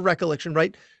happened? What's your recollection,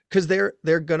 right? Because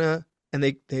they're gonna, and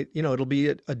they it'll be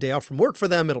a day off from work for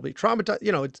them. It'll be traumatized.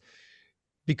 It's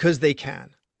because they can.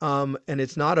 And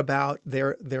it's not about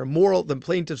their moral. The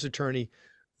plaintiff's attorney,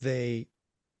 they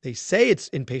say it's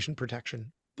inpatient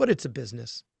protection, but it's a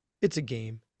business. It's a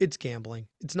game. It's gambling.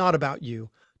 It's not about you.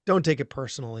 Don't take it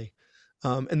personally.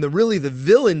 And the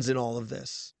villains in all of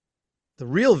this, the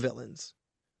real villains,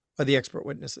 are the expert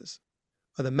witnesses,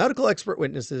 are the medical expert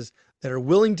witnesses that are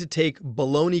willing to take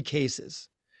baloney cases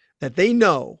that they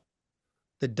know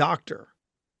the doctor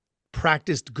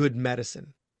practiced good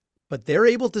medicine, but they're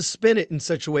able to spin it in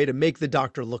such a way to make the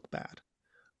doctor look bad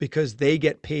because they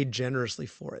get paid generously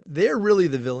for it. They're really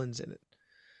the villains in it.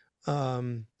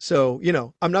 So,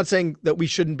 I'm not saying that we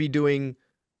shouldn't be doing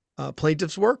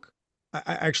plaintiff's work.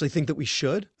 I actually think that we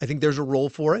should. I think there's a role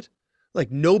for it.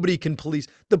 Like, nobody can police.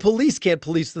 The police can't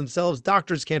police themselves.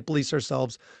 Doctors can't police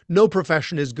ourselves. No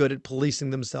profession is good at policing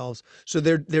themselves. So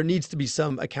there needs to be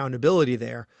some accountability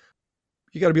there.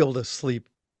 You got to be able to sleep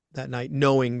that night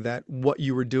knowing that what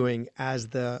you were doing as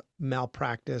the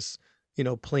malpractice,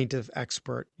 plaintiff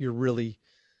expert, you're really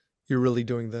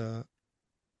doing the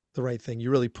right thing. You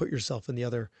really put yourself in the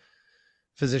other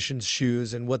physician's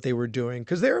shoes and what they were doing,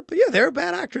 because there are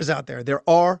bad actors out there. There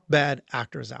are bad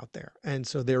actors out there, and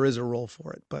so there is a role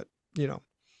for it. But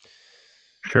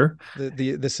sure,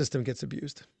 the system gets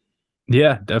abused.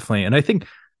 Yeah, definitely. And I think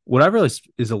what I realized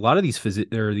is a lot of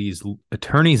there are these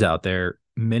attorneys out there.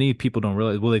 Many people don't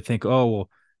realize. Well, they think, oh,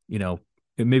 well,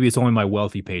 maybe it's only my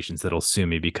wealthy patients that'll sue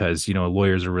me because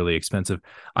lawyers are really expensive.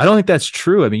 I don't think that's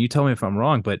true. I mean, you tell me if I'm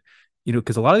wrong, but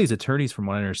because a lot of these attorneys, from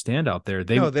what I understand out there,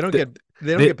 they don't get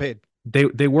paid.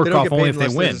 They work off only if they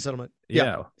win. Settlement.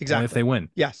 Yeah, exactly. only if they win.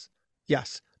 Yes.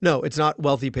 No, it's not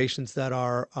wealthy patients that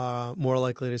are more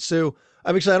likely to sue.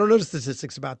 I don't know the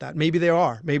statistics about that. Maybe they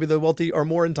are. Maybe the wealthy are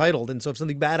more entitled, and so if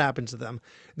something bad happens to them,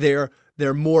 they're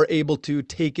they're more able to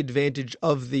take advantage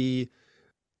of the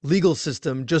legal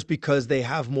system just because they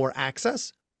have more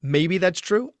access. Maybe that's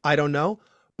true. I don't know,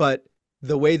 but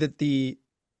the way that the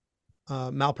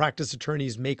malpractice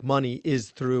attorneys make money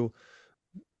is through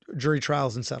jury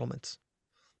trials and settlements.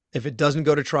 If it doesn't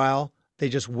go to trial, they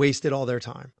just wasted all their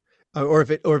time. Or if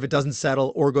it doesn't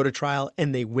settle or go to trial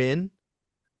and they win,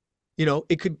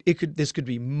 this could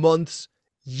be months,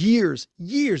 years,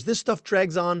 years. This stuff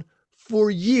drags on for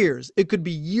years. It could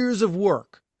be years of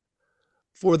work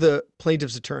for the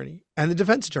plaintiff's attorney and the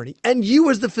defense attorney and you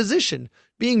as the physician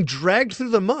being dragged through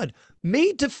the mud,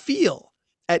 made to feel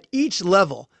at each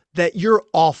level that you're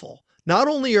awful. Not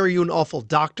only are you an awful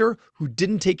doctor who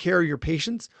didn't take care of your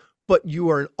patients, but you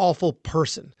are an awful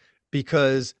person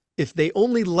because if they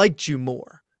only liked you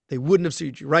more, they wouldn't have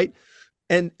sued you, right?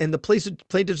 And the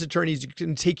plaintiff's attorneys, you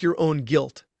can take your own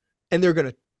guilt and they're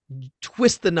going to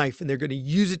twist the knife and they're going to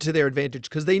use it to their advantage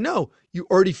because they know you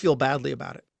already feel badly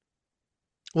about it.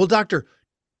 Well, doctor,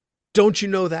 don't you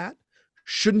know that?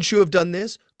 Shouldn't you have done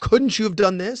this? Couldn't you have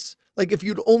done this? Like if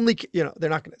you'd only, they're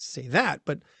not going to say that,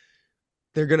 but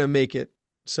they're going to make it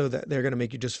so that they're going to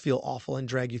make you just feel awful and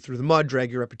drag you through the mud,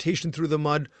 drag your reputation through the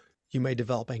mud. You may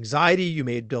develop anxiety. You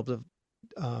may develop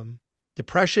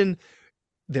depression.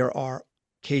 There are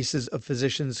cases of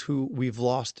physicians who we've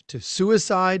lost to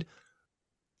suicide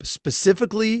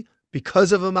specifically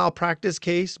because of a malpractice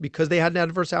case, because they had an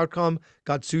adverse outcome,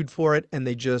 got sued for it, and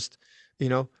they just,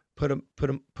 put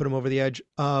them over the edge.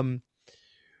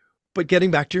 But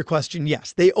getting back to your question,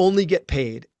 yes, they only get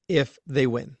paid if they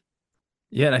win.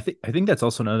 Yeah, and I think that's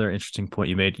also another interesting point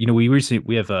you made.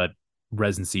 We have a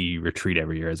residency retreat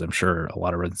every year, as I'm sure a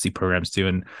lot of residency programs do,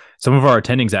 and some of our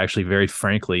attendings actually very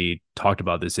frankly talked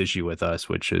about this issue with us,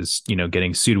 which is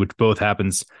getting sued, which both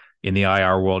happens in the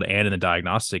IR world and in the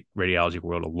diagnostic radiology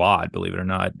world a lot, believe it or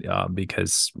not,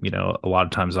 because a lot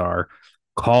of times our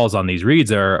calls on these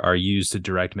reads are used to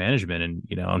direct management, and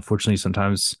unfortunately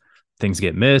sometimes things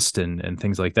get missed and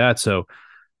things like that. So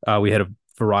we had a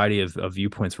variety of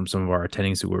viewpoints from some of our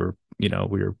attendings who were, we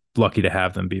were lucky to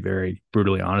have them be very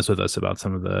brutally honest with us about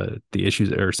some of the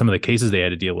issues or some of the cases they had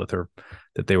to deal with or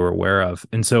that they were aware of.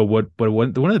 And so one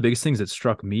of the biggest things that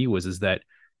struck me is that,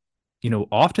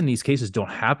 often these cases don't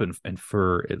happen and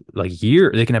for like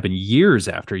they can happen years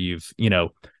after you've,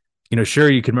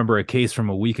 sure, you can remember a case from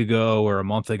a week ago or a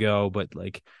month ago, but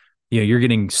like, you're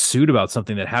getting sued about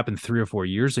something that happened 3 or 4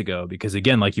 years ago, because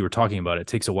again, like you were talking about, it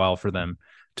takes a while for them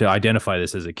to identify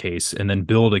this as a case and then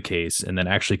build a case and then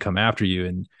actually come after you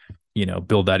and,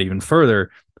 build that even further.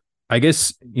 I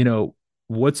guess,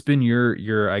 what's been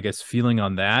your, I guess, feeling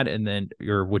on that, and then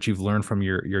what you've learned from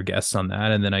your guests on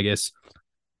that. And then I guess,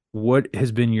 what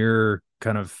has been your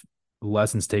kind of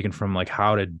lessons taken from like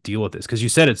how to deal with this? Because you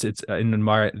said it's the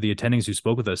attendings who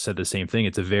spoke with us said the same thing.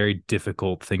 It's a very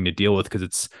difficult thing to deal with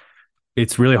because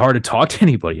it's really hard to talk to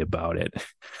anybody about it.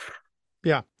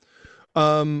 Yeah.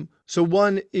 So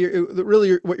one,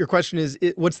 really what your question is,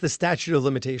 what's the statute of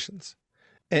limitations?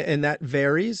 And that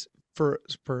varies for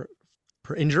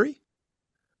injury,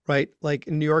 right? Like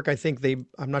in New York, I think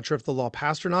I'm not sure if the law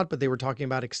passed or not, but they were talking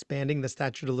about expanding the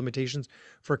statute of limitations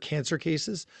for cancer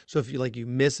cases. So if you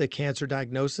miss a cancer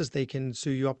diagnosis, they can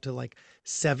sue you up to like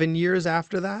 7 years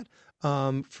after that.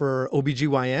 For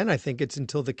OBGYN, I think it's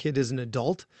until the kid is an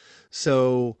adult.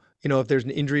 So, if there's an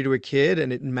injury to a kid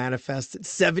and it manifests at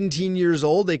 17 years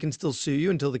old, they can still sue you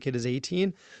until the kid is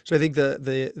 18. So I think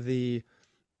the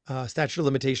statute of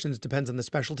limitations depends on the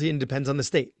specialty and depends on the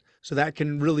state. So that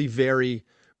can really vary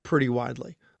pretty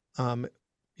widely. I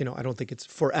don't think it's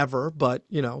forever, but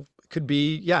it could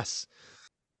be, yes,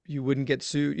 you wouldn't get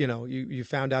sued. You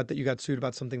found out that you got sued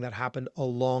about something that happened a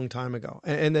long time ago.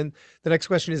 And then the next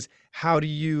question is, how do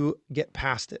you get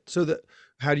past it? So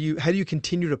how do you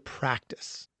continue to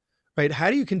practice, right? How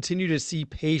do you continue to see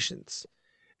patients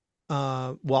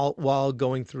while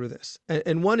going through this?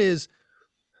 And one is,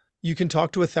 you can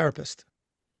talk to a therapist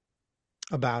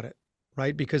about it,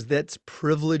 right? Because that's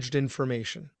privileged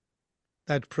information.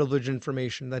 That's privileged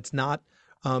information. That's not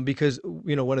because,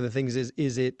 one of the things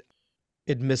is it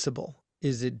admissible?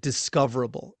 Is it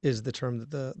discoverable is the term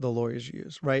that the lawyers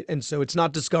use, right? And so it's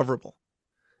not discoverable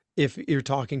if you're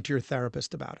talking to your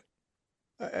therapist about it.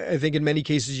 I think in many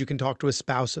cases you can talk to a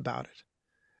spouse about it.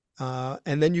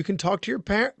 And then you can talk to your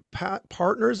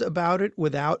partners about it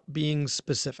without being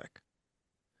specific.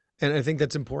 And I think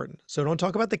that's important. So don't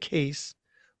talk about the case,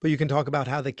 but you can talk about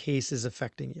how the case is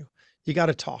affecting you. You got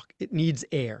to talk. It needs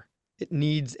air. It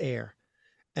needs air.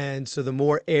 And so the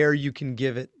more air you can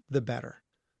give it, the better.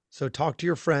 So talk to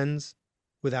your friends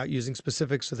without using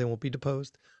specifics so they won't be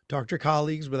deposed. Talk to your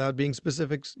colleagues without being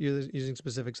specifics, using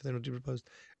specifics so they don't be deposed.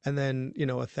 And then,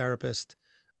 a therapist,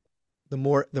 the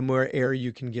more air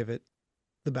you can give it,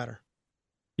 the better.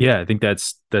 Yeah, I think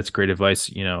that's great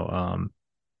advice.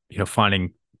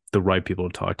 Finding the right people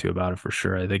to talk to about it for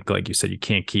sure. I think, like you said, you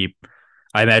can't keep.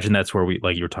 I imagine that's where we,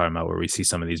 like you were talking about, where we see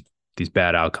some of these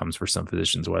bad outcomes for some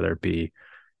physicians, whether it be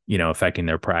affecting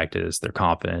their practice, their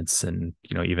confidence, and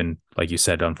even like you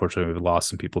said, unfortunately, we've lost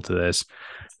some people to this.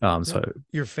 Yep. So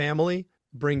Your family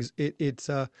brings it.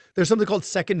 There's something called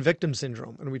second victim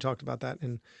syndrome, and we talked about that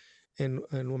in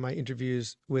one of my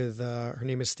interviews with her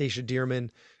name is Stacia Dearman,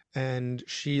 and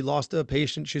she lost a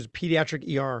patient. She was a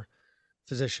pediatric ER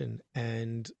physician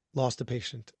and lost a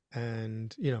patient,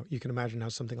 and you can imagine how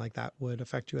something like that would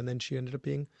affect you. And then she ended up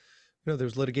being,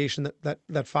 there's litigation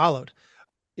that followed.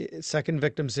 Second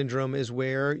victim syndrome is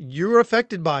where you're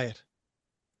affected by it.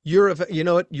 You're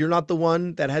not the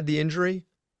one that had the injury,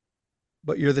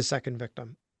 but you're the second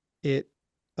victim. It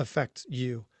affects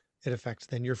you. It affects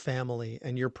then your family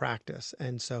and your practice.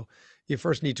 And so you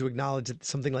first need to acknowledge that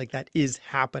something like that is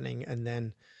happening, and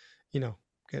then,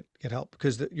 get help,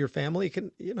 because your family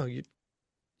can, you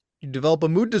develop a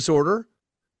mood disorder.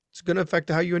 It's going to affect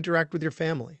how you interact with your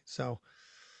family. So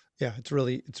yeah, it's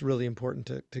really important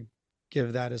to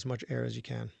give that as much air as you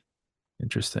can.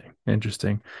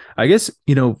 interesting. I guess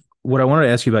what I wanted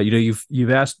to ask you about.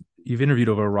 You've interviewed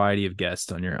a variety of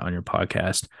guests on your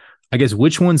podcast. I guess,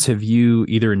 which ones have you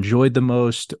either enjoyed the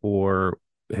most, or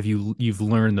you've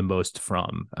learned the most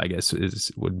from? I guess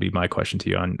would be my question to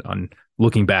you on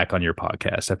looking back on your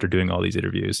podcast after doing all these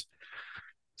interviews.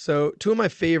 So two of my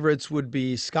favorites would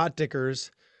be Scott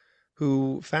Dickers,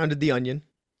 who founded The Onion.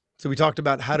 So we talked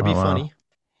about how to Oh be wow. funny.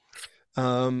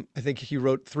 I think he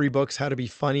wrote 3 books: How to Be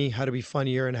Funny, How to Be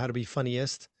Funnier, and How to Be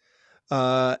Funniest.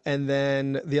 And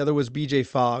then the other was BJ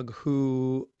Fogg,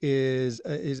 who is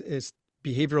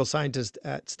behavioral scientist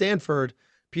at Stanford,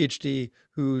 PhD,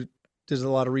 who does a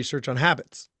lot of research on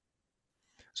habits.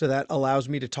 So that allows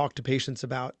me to talk to patients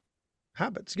about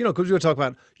habits. Because we talk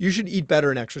about you should eat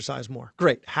better and exercise more.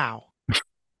 Great. How?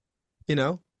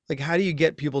 Like, how do you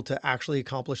get people to actually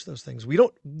accomplish those things? We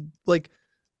don't like,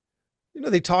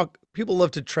 people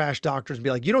love to trash doctors and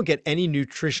be like, you don't get any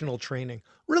nutritional training.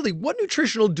 Really, what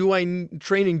nutritional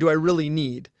training do I really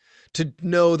need to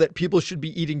know that people should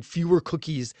be eating fewer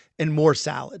cookies and more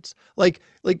salads? Like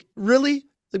really?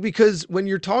 Like, because when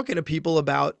you're talking to people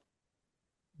about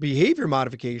behavior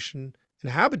modification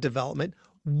and habit development,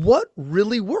 what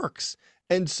really works?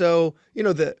 And so,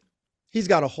 he's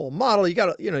got a whole model. You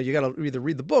gotta either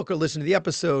read the book or listen to the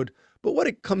episode. But what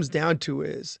it comes down to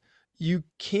is you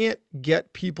can't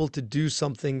get people to do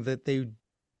something that they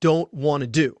don't want to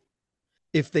do.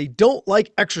 If they don't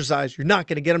like exercise, you're not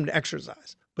going to get them to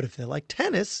exercise. But if they like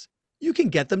tennis, you can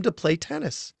get them to play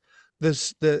tennis.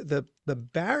 The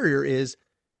barrier is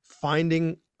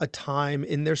finding a time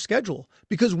in their schedule,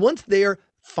 because once they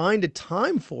find a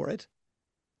time for it,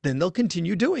 then they'll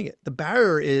continue doing it. The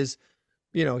barrier is,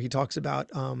 he talks about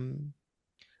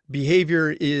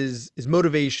behavior is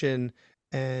motivation,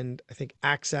 and I think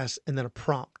access, and then a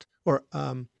prompt, or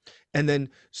and then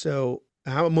so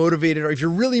how motivated, or if you're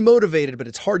really motivated but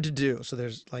it's hard to do, so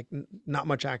there's like not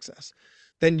much access,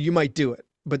 then you might do it,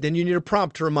 but then you need a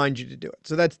prompt to remind you to do it.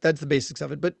 So that's the basics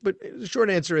of it. But the short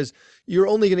answer is you're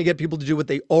only going to get people to do what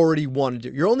they already want to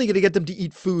do. You're only going to get them to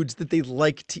eat foods that they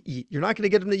like to eat. You're not going to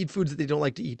get them to eat foods that they don't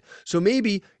like to eat. So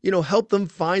maybe, help them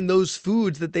find those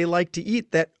foods that they like to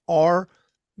eat that are,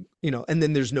 and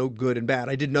then there's no good and bad.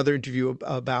 I did another interview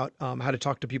about how to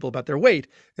talk to people about their weight.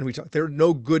 And we talked, there are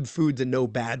no good foods and no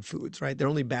bad foods, right? They're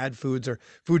only bad foods, or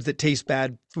foods that taste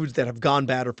bad, foods that have gone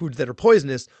bad, or foods that are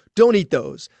poisonous. Don't eat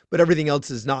those, but everything else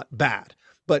is not bad.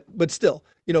 But still,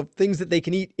 things that they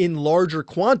can eat in larger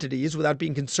quantities without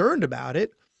being concerned about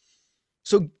it.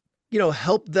 So,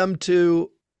 help them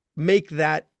to make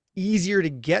that easier to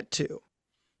get to.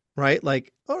 Right?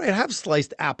 Like, all right, have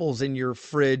sliced apples in your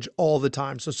fridge all the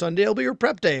time. So Sunday will be your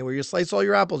prep day where you slice all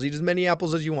your apples, eat as many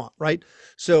apples as you want, right?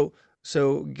 So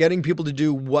getting people to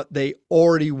do what they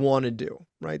already want to do,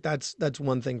 right? That's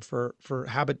one thing for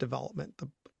habit development, the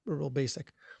real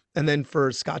basic. And then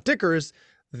for Scott Dickers,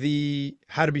 the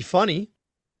how to be funny,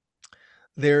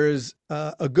 there's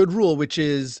a good rule, which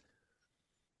is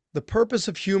the purpose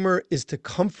of humor is to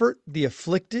comfort the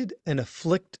afflicted and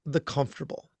afflict the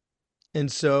comfortable. And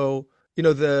so,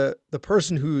 the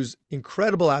person who's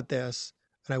incredible at this,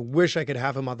 and I wish I could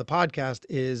have him on the podcast,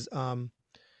 is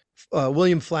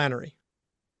William Flannery.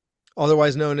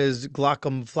 otherwise known as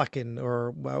Glaucomflecken,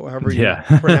 or however you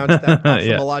Yeah. pronounce that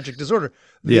Yeah. ophthalmologic disorder.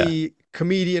 Yeah. The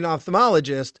comedian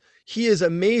ophthalmologist, he is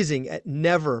amazing at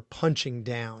never punching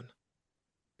down.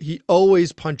 He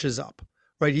always punches up,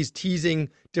 right? He's teasing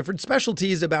different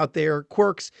specialties about their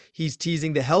quirks. He's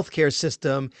teasing the healthcare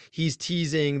system. He's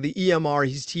teasing the EMR.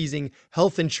 He's teasing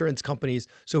health insurance companies.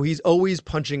 So he's always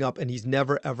punching up and he's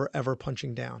never, ever, ever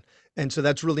punching down. And so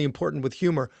that's really important with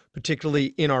humor, particularly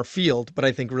in our field, but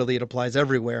I think really it applies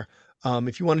everywhere.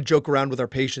 If you want to joke around with our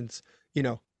patients, you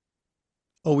know,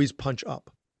 always punch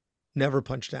up, never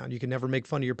punch down. You can never make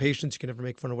fun of your patients. You can never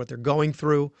make fun of what they're going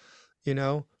through, you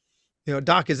know.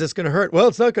 Doc, is this going to hurt? Well,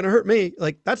 it's not going to hurt me.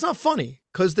 Like, that's not funny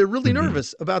because they're really Hmm.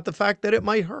 nervous about the fact that it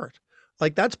might hurt.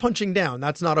 Like, that's punching down.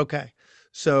 That's not okay.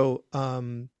 So,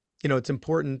 it's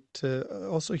important to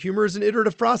also humor is an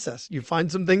iterative process. You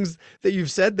find some things that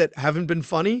you've said that haven't been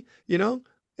funny,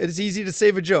 it's easy to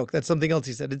save a joke. That's something else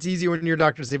he said. It's easier when you're a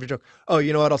doctor to save a joke. Oh,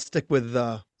 you know what? I'll stick with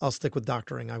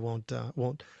doctoring. I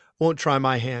won't try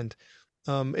my hand.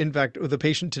 In fact, with a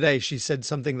patient today, she said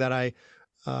something that I,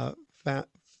 uh,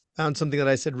 found something that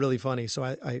I said really funny. So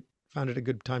I found it a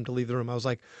good time to leave the room. I was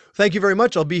like, thank you very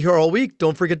much. I'll be here all week.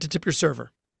 Don't forget to tip your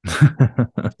server.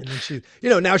 And then she,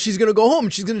 now she's going to go home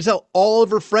and she's going to tell all of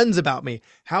her friends about me,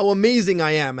 how amazing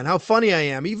I am and how funny I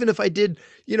am. Even if I did,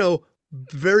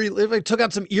 if I took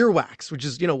out some earwax, which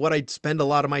is, what I spend a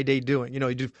lot of my day doing.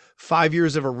 I do 5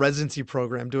 years of a residency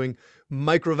program doing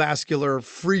microvascular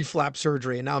free flap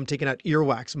surgery. And now I'm taking out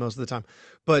earwax most of the time.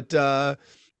 But,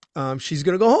 she's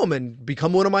going to go home and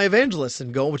become one of my evangelists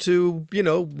and go to,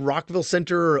 Rockville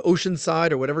Center or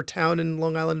Oceanside or whatever town in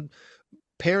Long Island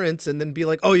parents and then be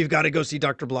like, oh, you've got to go see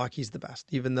Dr. Block. He's the best,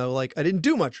 even though like I didn't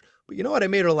do much. But you know what? I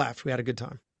made her laugh. We had a good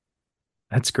time.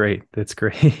 That's great. That's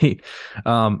great.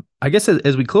 I guess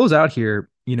as we close out here,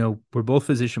 we're both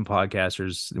physician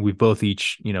podcasters. We've both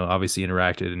each, obviously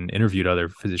interacted and interviewed other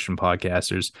physician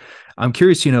podcasters. I'm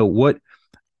curious, what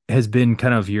has been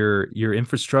kind of your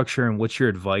infrastructure and what's your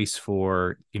advice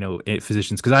for,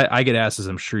 physicians? Because I get asked, as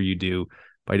I'm sure you do,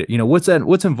 but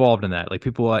what's involved in that? Like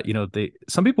people,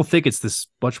 some people think it's this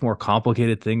much more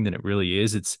complicated thing than it really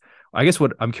is. I guess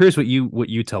what I'm curious what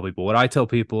you tell people. What I tell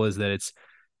people is that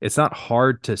it's not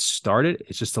hard to start it.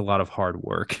 It's just a lot of hard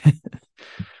work.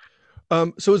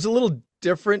 So it's a little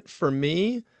different for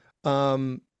me.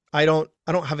 I don't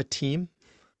have a team.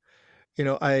 We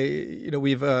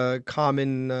have a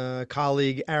common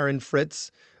colleague, Aaron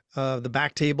Fritz, the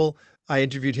back table. I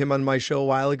interviewed him on my show a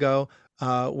while ago,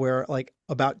 where like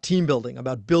about team building,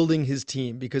 about building his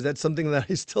team, because that's something that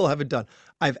I still haven't done.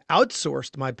 I've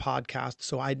outsourced my podcast,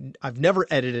 so I've never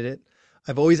edited it.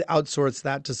 I've always outsourced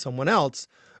that to someone else.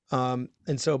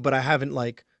 But I haven't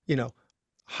like,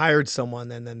 hired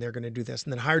someone and then they're going to do this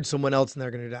and then hired someone else and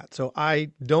they're going to do that. So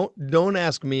I don't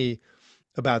ask me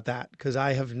about that because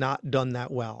I have not done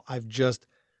that well. I've just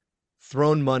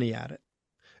thrown money at it.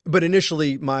 But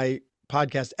initially, my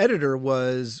podcast editor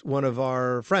was one of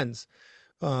our friends,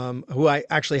 who I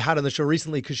actually had on the show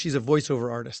recently because she's a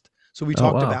voiceover artist. So we Oh,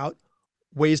 talked wow. about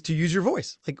ways to use your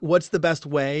voice. Like, what's the best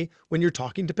way when you're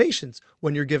talking to patients,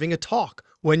 when you're giving a talk,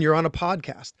 when you're on a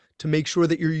podcast, to make sure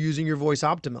that you're using your voice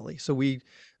optimally. So we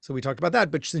talked about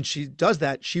that. But since she does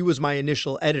that, she was my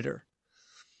initial editor,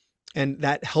 and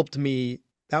that helped me.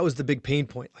 That was the big pain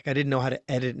point. Like, I didn't know how to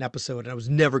edit an episode and I was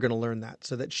never going to learn that.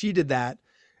 So that she did that.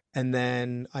 And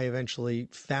then I eventually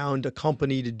found a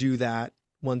company to do that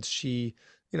once you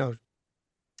know,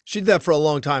 she did that for a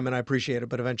long time and I appreciate it,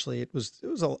 but eventually it was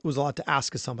a lot to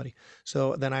ask of somebody.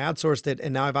 So then I outsourced it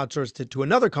and now I've outsourced it to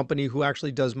another company who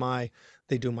actually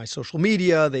they do my social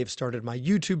media. They've started my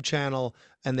YouTube channel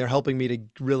and they're helping me to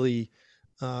really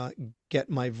uh, get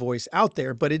my voice out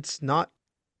there, but it's not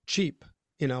cheap.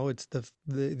 It's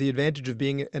the advantage of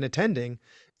being an attending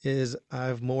is I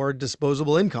have more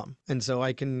disposable income. And so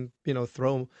I can,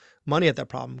 throw money at that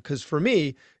problem. Because for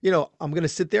me, I'm going to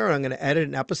sit there and I'm going to edit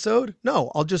an episode.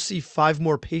 No, I'll just see five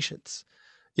more patients.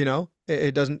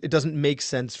 It doesn't make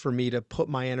sense for me to put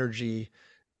my energy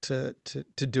to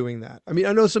doing that. I mean,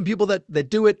 I know some people that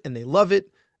do it and they love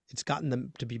it. It's gotten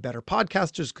them to be better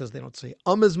podcasters because they don't say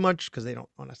as much because they don't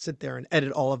want to sit there and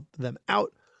edit all of them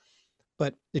out.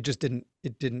 But it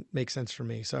didn't make sense for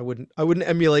me. So I wouldn't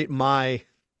emulate my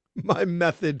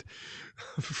method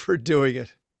for doing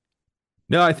it.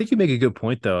 No, I think you make a good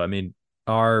point, though. I mean,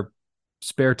 our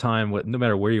spare time, no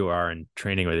matter where you are in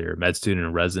training, whether you're a med student, a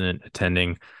resident,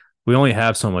 attending, we only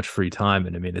have so much free time.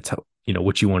 And I mean, it's how,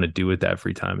 what you want to do with that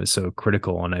free time is so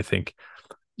critical. And I think,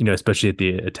 especially at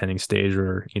the attending stage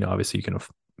where, obviously you can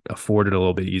afford it a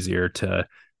little bit easier to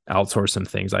outsource some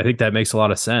things. I think that makes a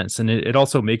lot of sense. And it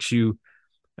also makes you,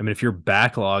 I mean, if you're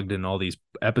backlogged in all these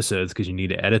episodes because you need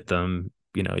to edit them,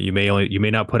 you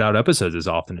may not put out episodes as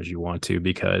often as you want to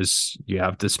because you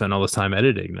have to spend all this time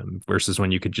editing them versus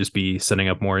when you could just be setting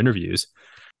up more interviews.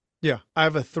 Yeah, I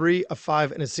have a 3, a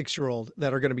 5, and a 6-year-old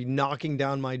that are going to be knocking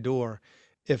down my door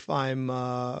if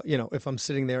if I'm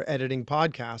sitting there editing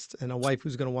podcasts, and a wife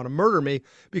who's going to want to murder me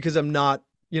because I'm not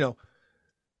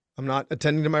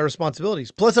attending to my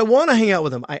responsibilities. Plus, I want to hang out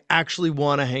with them. I actually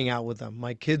want to hang out with them.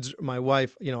 My kids, my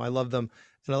wife, I love them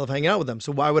and I love hanging out with them.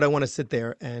 So why would I want to sit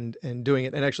there and doing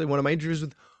it? And actually, one of my interviews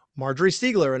with Marjorie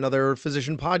Stiegler, another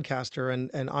physician podcaster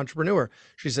and entrepreneur,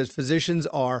 she says physicians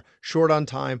are short on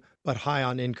time but high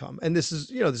on income. And this is,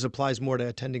 this applies more to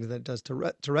attending than it does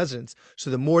to residents. So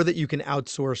the more that you can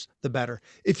outsource, the better.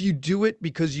 If you do it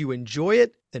because you enjoy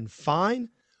it, then fine.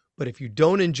 But if you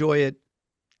don't enjoy it,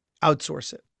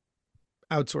 outsource it.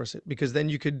 Outsource it, because then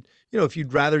you could, if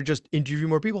you'd rather just interview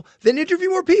more people, then interview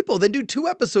more people, then do 2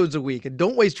 episodes a week and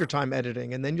don't waste your time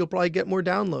editing. And then you'll probably get more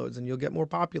downloads and you'll get more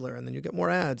popular and then you'll get more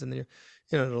ads and then,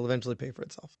 it'll eventually pay for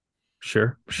itself.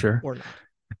 Sure. Or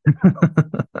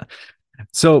not.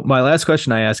 So my last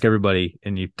question I ask everybody,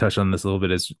 and you touched on this a little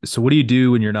bit, is so what do you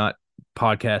do when you're not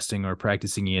podcasting or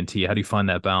practicing ENT? How do you find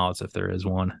that balance if there is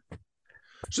one?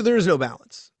 So there is no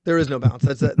balance. There is no balance.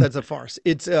 That's a farce.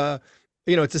 It's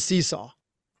it's a seesaw.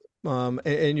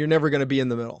 And you're never going to be in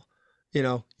the middle.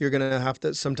 You're going to have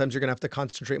to, sometimes you're going to have to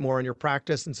concentrate more on your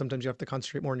practice, and sometimes you have to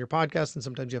concentrate more on your podcast, and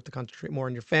sometimes you have to concentrate more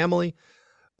on your family.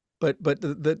 But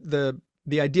the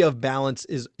idea of balance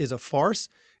is a farce.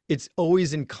 It's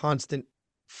always in constant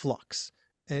flux.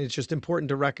 And it's just important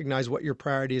to recognize what your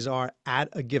priorities are at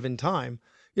a given time.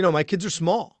 My kids are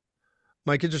small.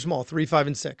 My kids are small, 3, 5,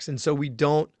 and 6. And so we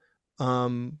don't,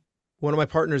 one of my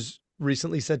partners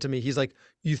recently said to me, he's like,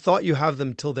 you thought you have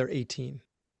them till they're 18.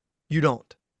 You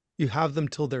don't. You have them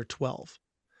till they're 12.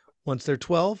 Once they're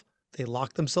 12, they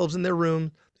lock themselves in their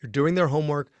room. They're doing their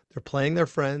homework. They're playing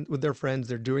with their friends.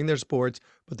 They're doing their sports,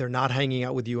 but they're not hanging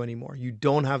out with you anymore. You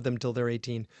don't have them till they're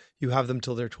 18. You have them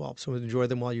till they're 12. So enjoy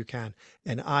them while you can.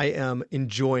 And I am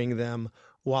enjoying them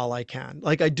while I can.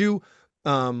 Like I do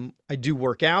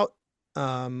work out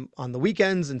on the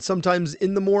weekends and sometimes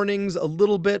in the mornings a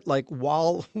little bit, like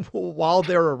while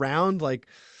they're around, like,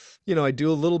 I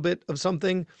do a little bit of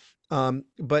something.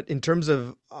 But in terms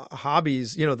of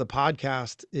hobbies, the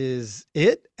podcast is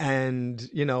it. And,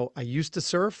 I used to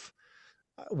surf.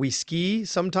 We ski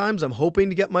sometimes. I'm hoping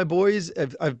to get my boys.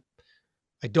 I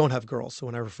don't have girls. So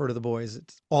when I refer to the boys,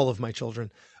 it's all of my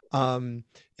children. I'm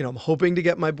hoping to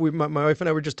get my wife and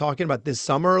I were just talking about this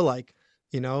summer, like,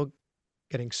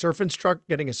 getting a surf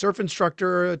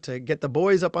instructor to get the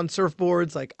boys up on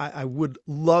surfboards. Like I would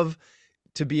love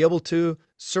to be able to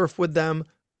surf with them.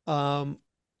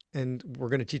 And we're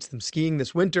going to teach them skiing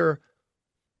this winter,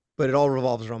 but it all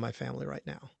revolves around my family right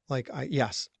now. Like I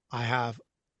have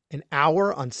an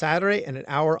hour on Saturday and an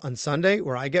hour on Sunday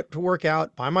where I get to work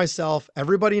out by myself.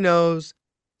 Everybody knows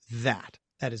that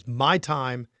is my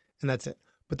time and that's it.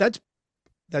 But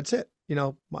that's it.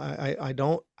 I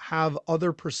don't have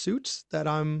other pursuits that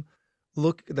I'm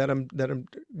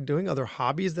doing, other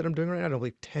hobbies that I'm doing right now. I don't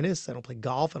play tennis. I don't play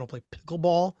golf. I don't play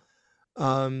pickleball.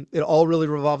 It all really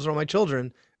revolves around my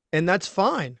children, and that's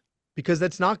fine because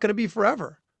that's not going to be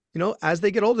forever. As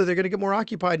they get older, they're going to get more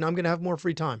occupied and I'm going to have more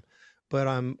free time, but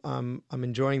I'm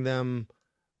enjoying them.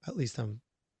 At least I'm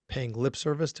paying lip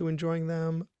service to enjoying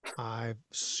them. I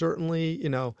certainly,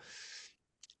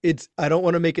 I don't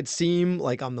want to make it seem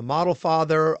like I'm the model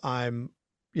father. I'm,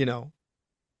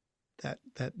 that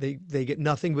they get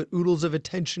nothing but oodles of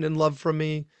attention and love from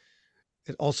me.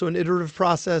 It's also an iterative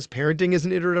process. Parenting is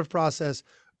an iterative process,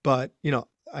 but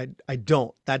I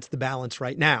don't. That's the balance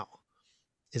right now.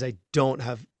 Is I don't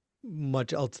have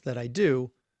much else that I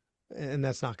do, and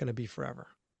that's not going to be forever.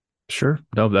 Sure.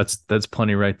 No, that's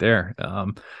plenty right there.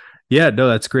 Yeah, no,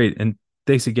 that's great. And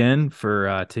thanks again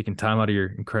for taking time out of your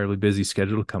incredibly busy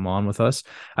schedule to come on with us.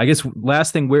 I guess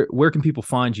last thing, where can people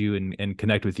find you and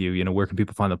connect with you? Where can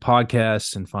people find the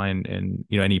podcast and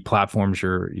any platforms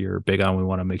you're big on? We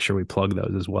want to make sure we plug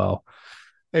those as well.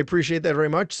 I appreciate that very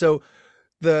much. So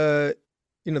the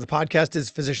podcast is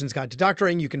Physician's Guide to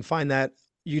Doctoring. You can find that.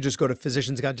 You just go to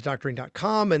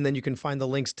physiciansguidetodoctoring.com and then you can find the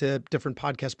links to different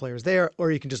podcast players there,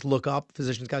 or you can just look up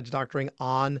Physician's Guide to Doctoring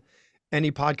on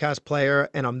any podcast player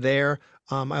and I'm there.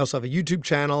 I also have a YouTube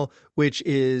channel, which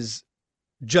is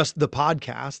just the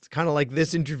podcast, kind of like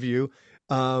this interview.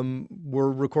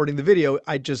 We're recording the video.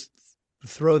 I just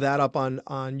throw that up on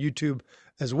YouTube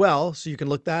as well. So you can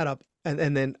look that up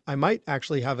and then I might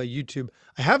actually have a YouTube.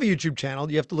 I have a YouTube channel.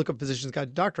 You have to look up Physician's Guide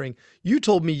to Doctoring. You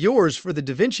told me yours for the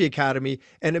Da Vinci Academy,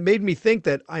 and it made me think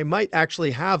that I might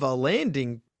actually have a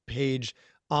landing page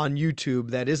on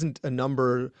YouTube that isn't a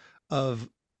number of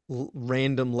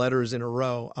random letters in a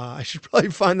row. I should probably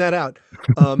find that out.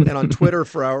 And on Twitter,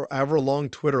 for however long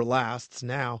Twitter lasts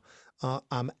now,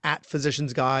 I'm at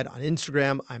Physician's Guide. On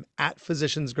Instagram, I'm at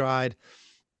Physician's Guide.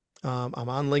 I'm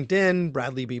on LinkedIn,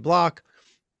 Bradley B. Block.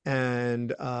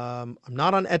 And I'm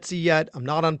not on Etsy yet. I'm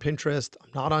not on Pinterest. I'm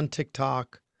not on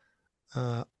TikTok.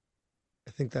 I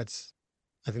think that's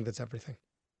everything.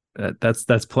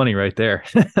 That's plenty right there.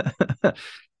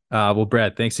 Well,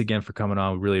 Brad, thanks again for coming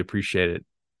on. We really appreciate it.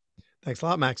 Thanks a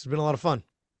lot, Max. It's been a lot of fun.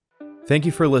 Thank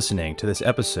you for listening to this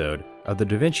episode of the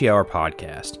Da Vinci Hour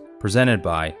podcast, presented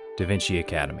by Da Vinci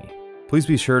Academy. Please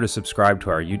be sure to subscribe to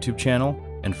our YouTube channel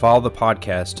and follow the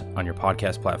podcast on your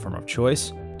podcast platform of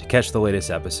choice to catch the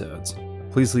latest episodes.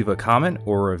 Please leave a comment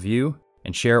or a review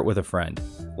and share it with a friend.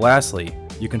 Lastly,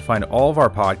 you can find all of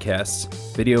our podcasts,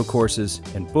 video courses,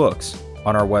 and books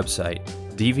on our website,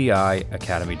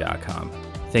 dviacademy.com.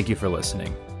 Thank you for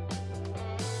listening.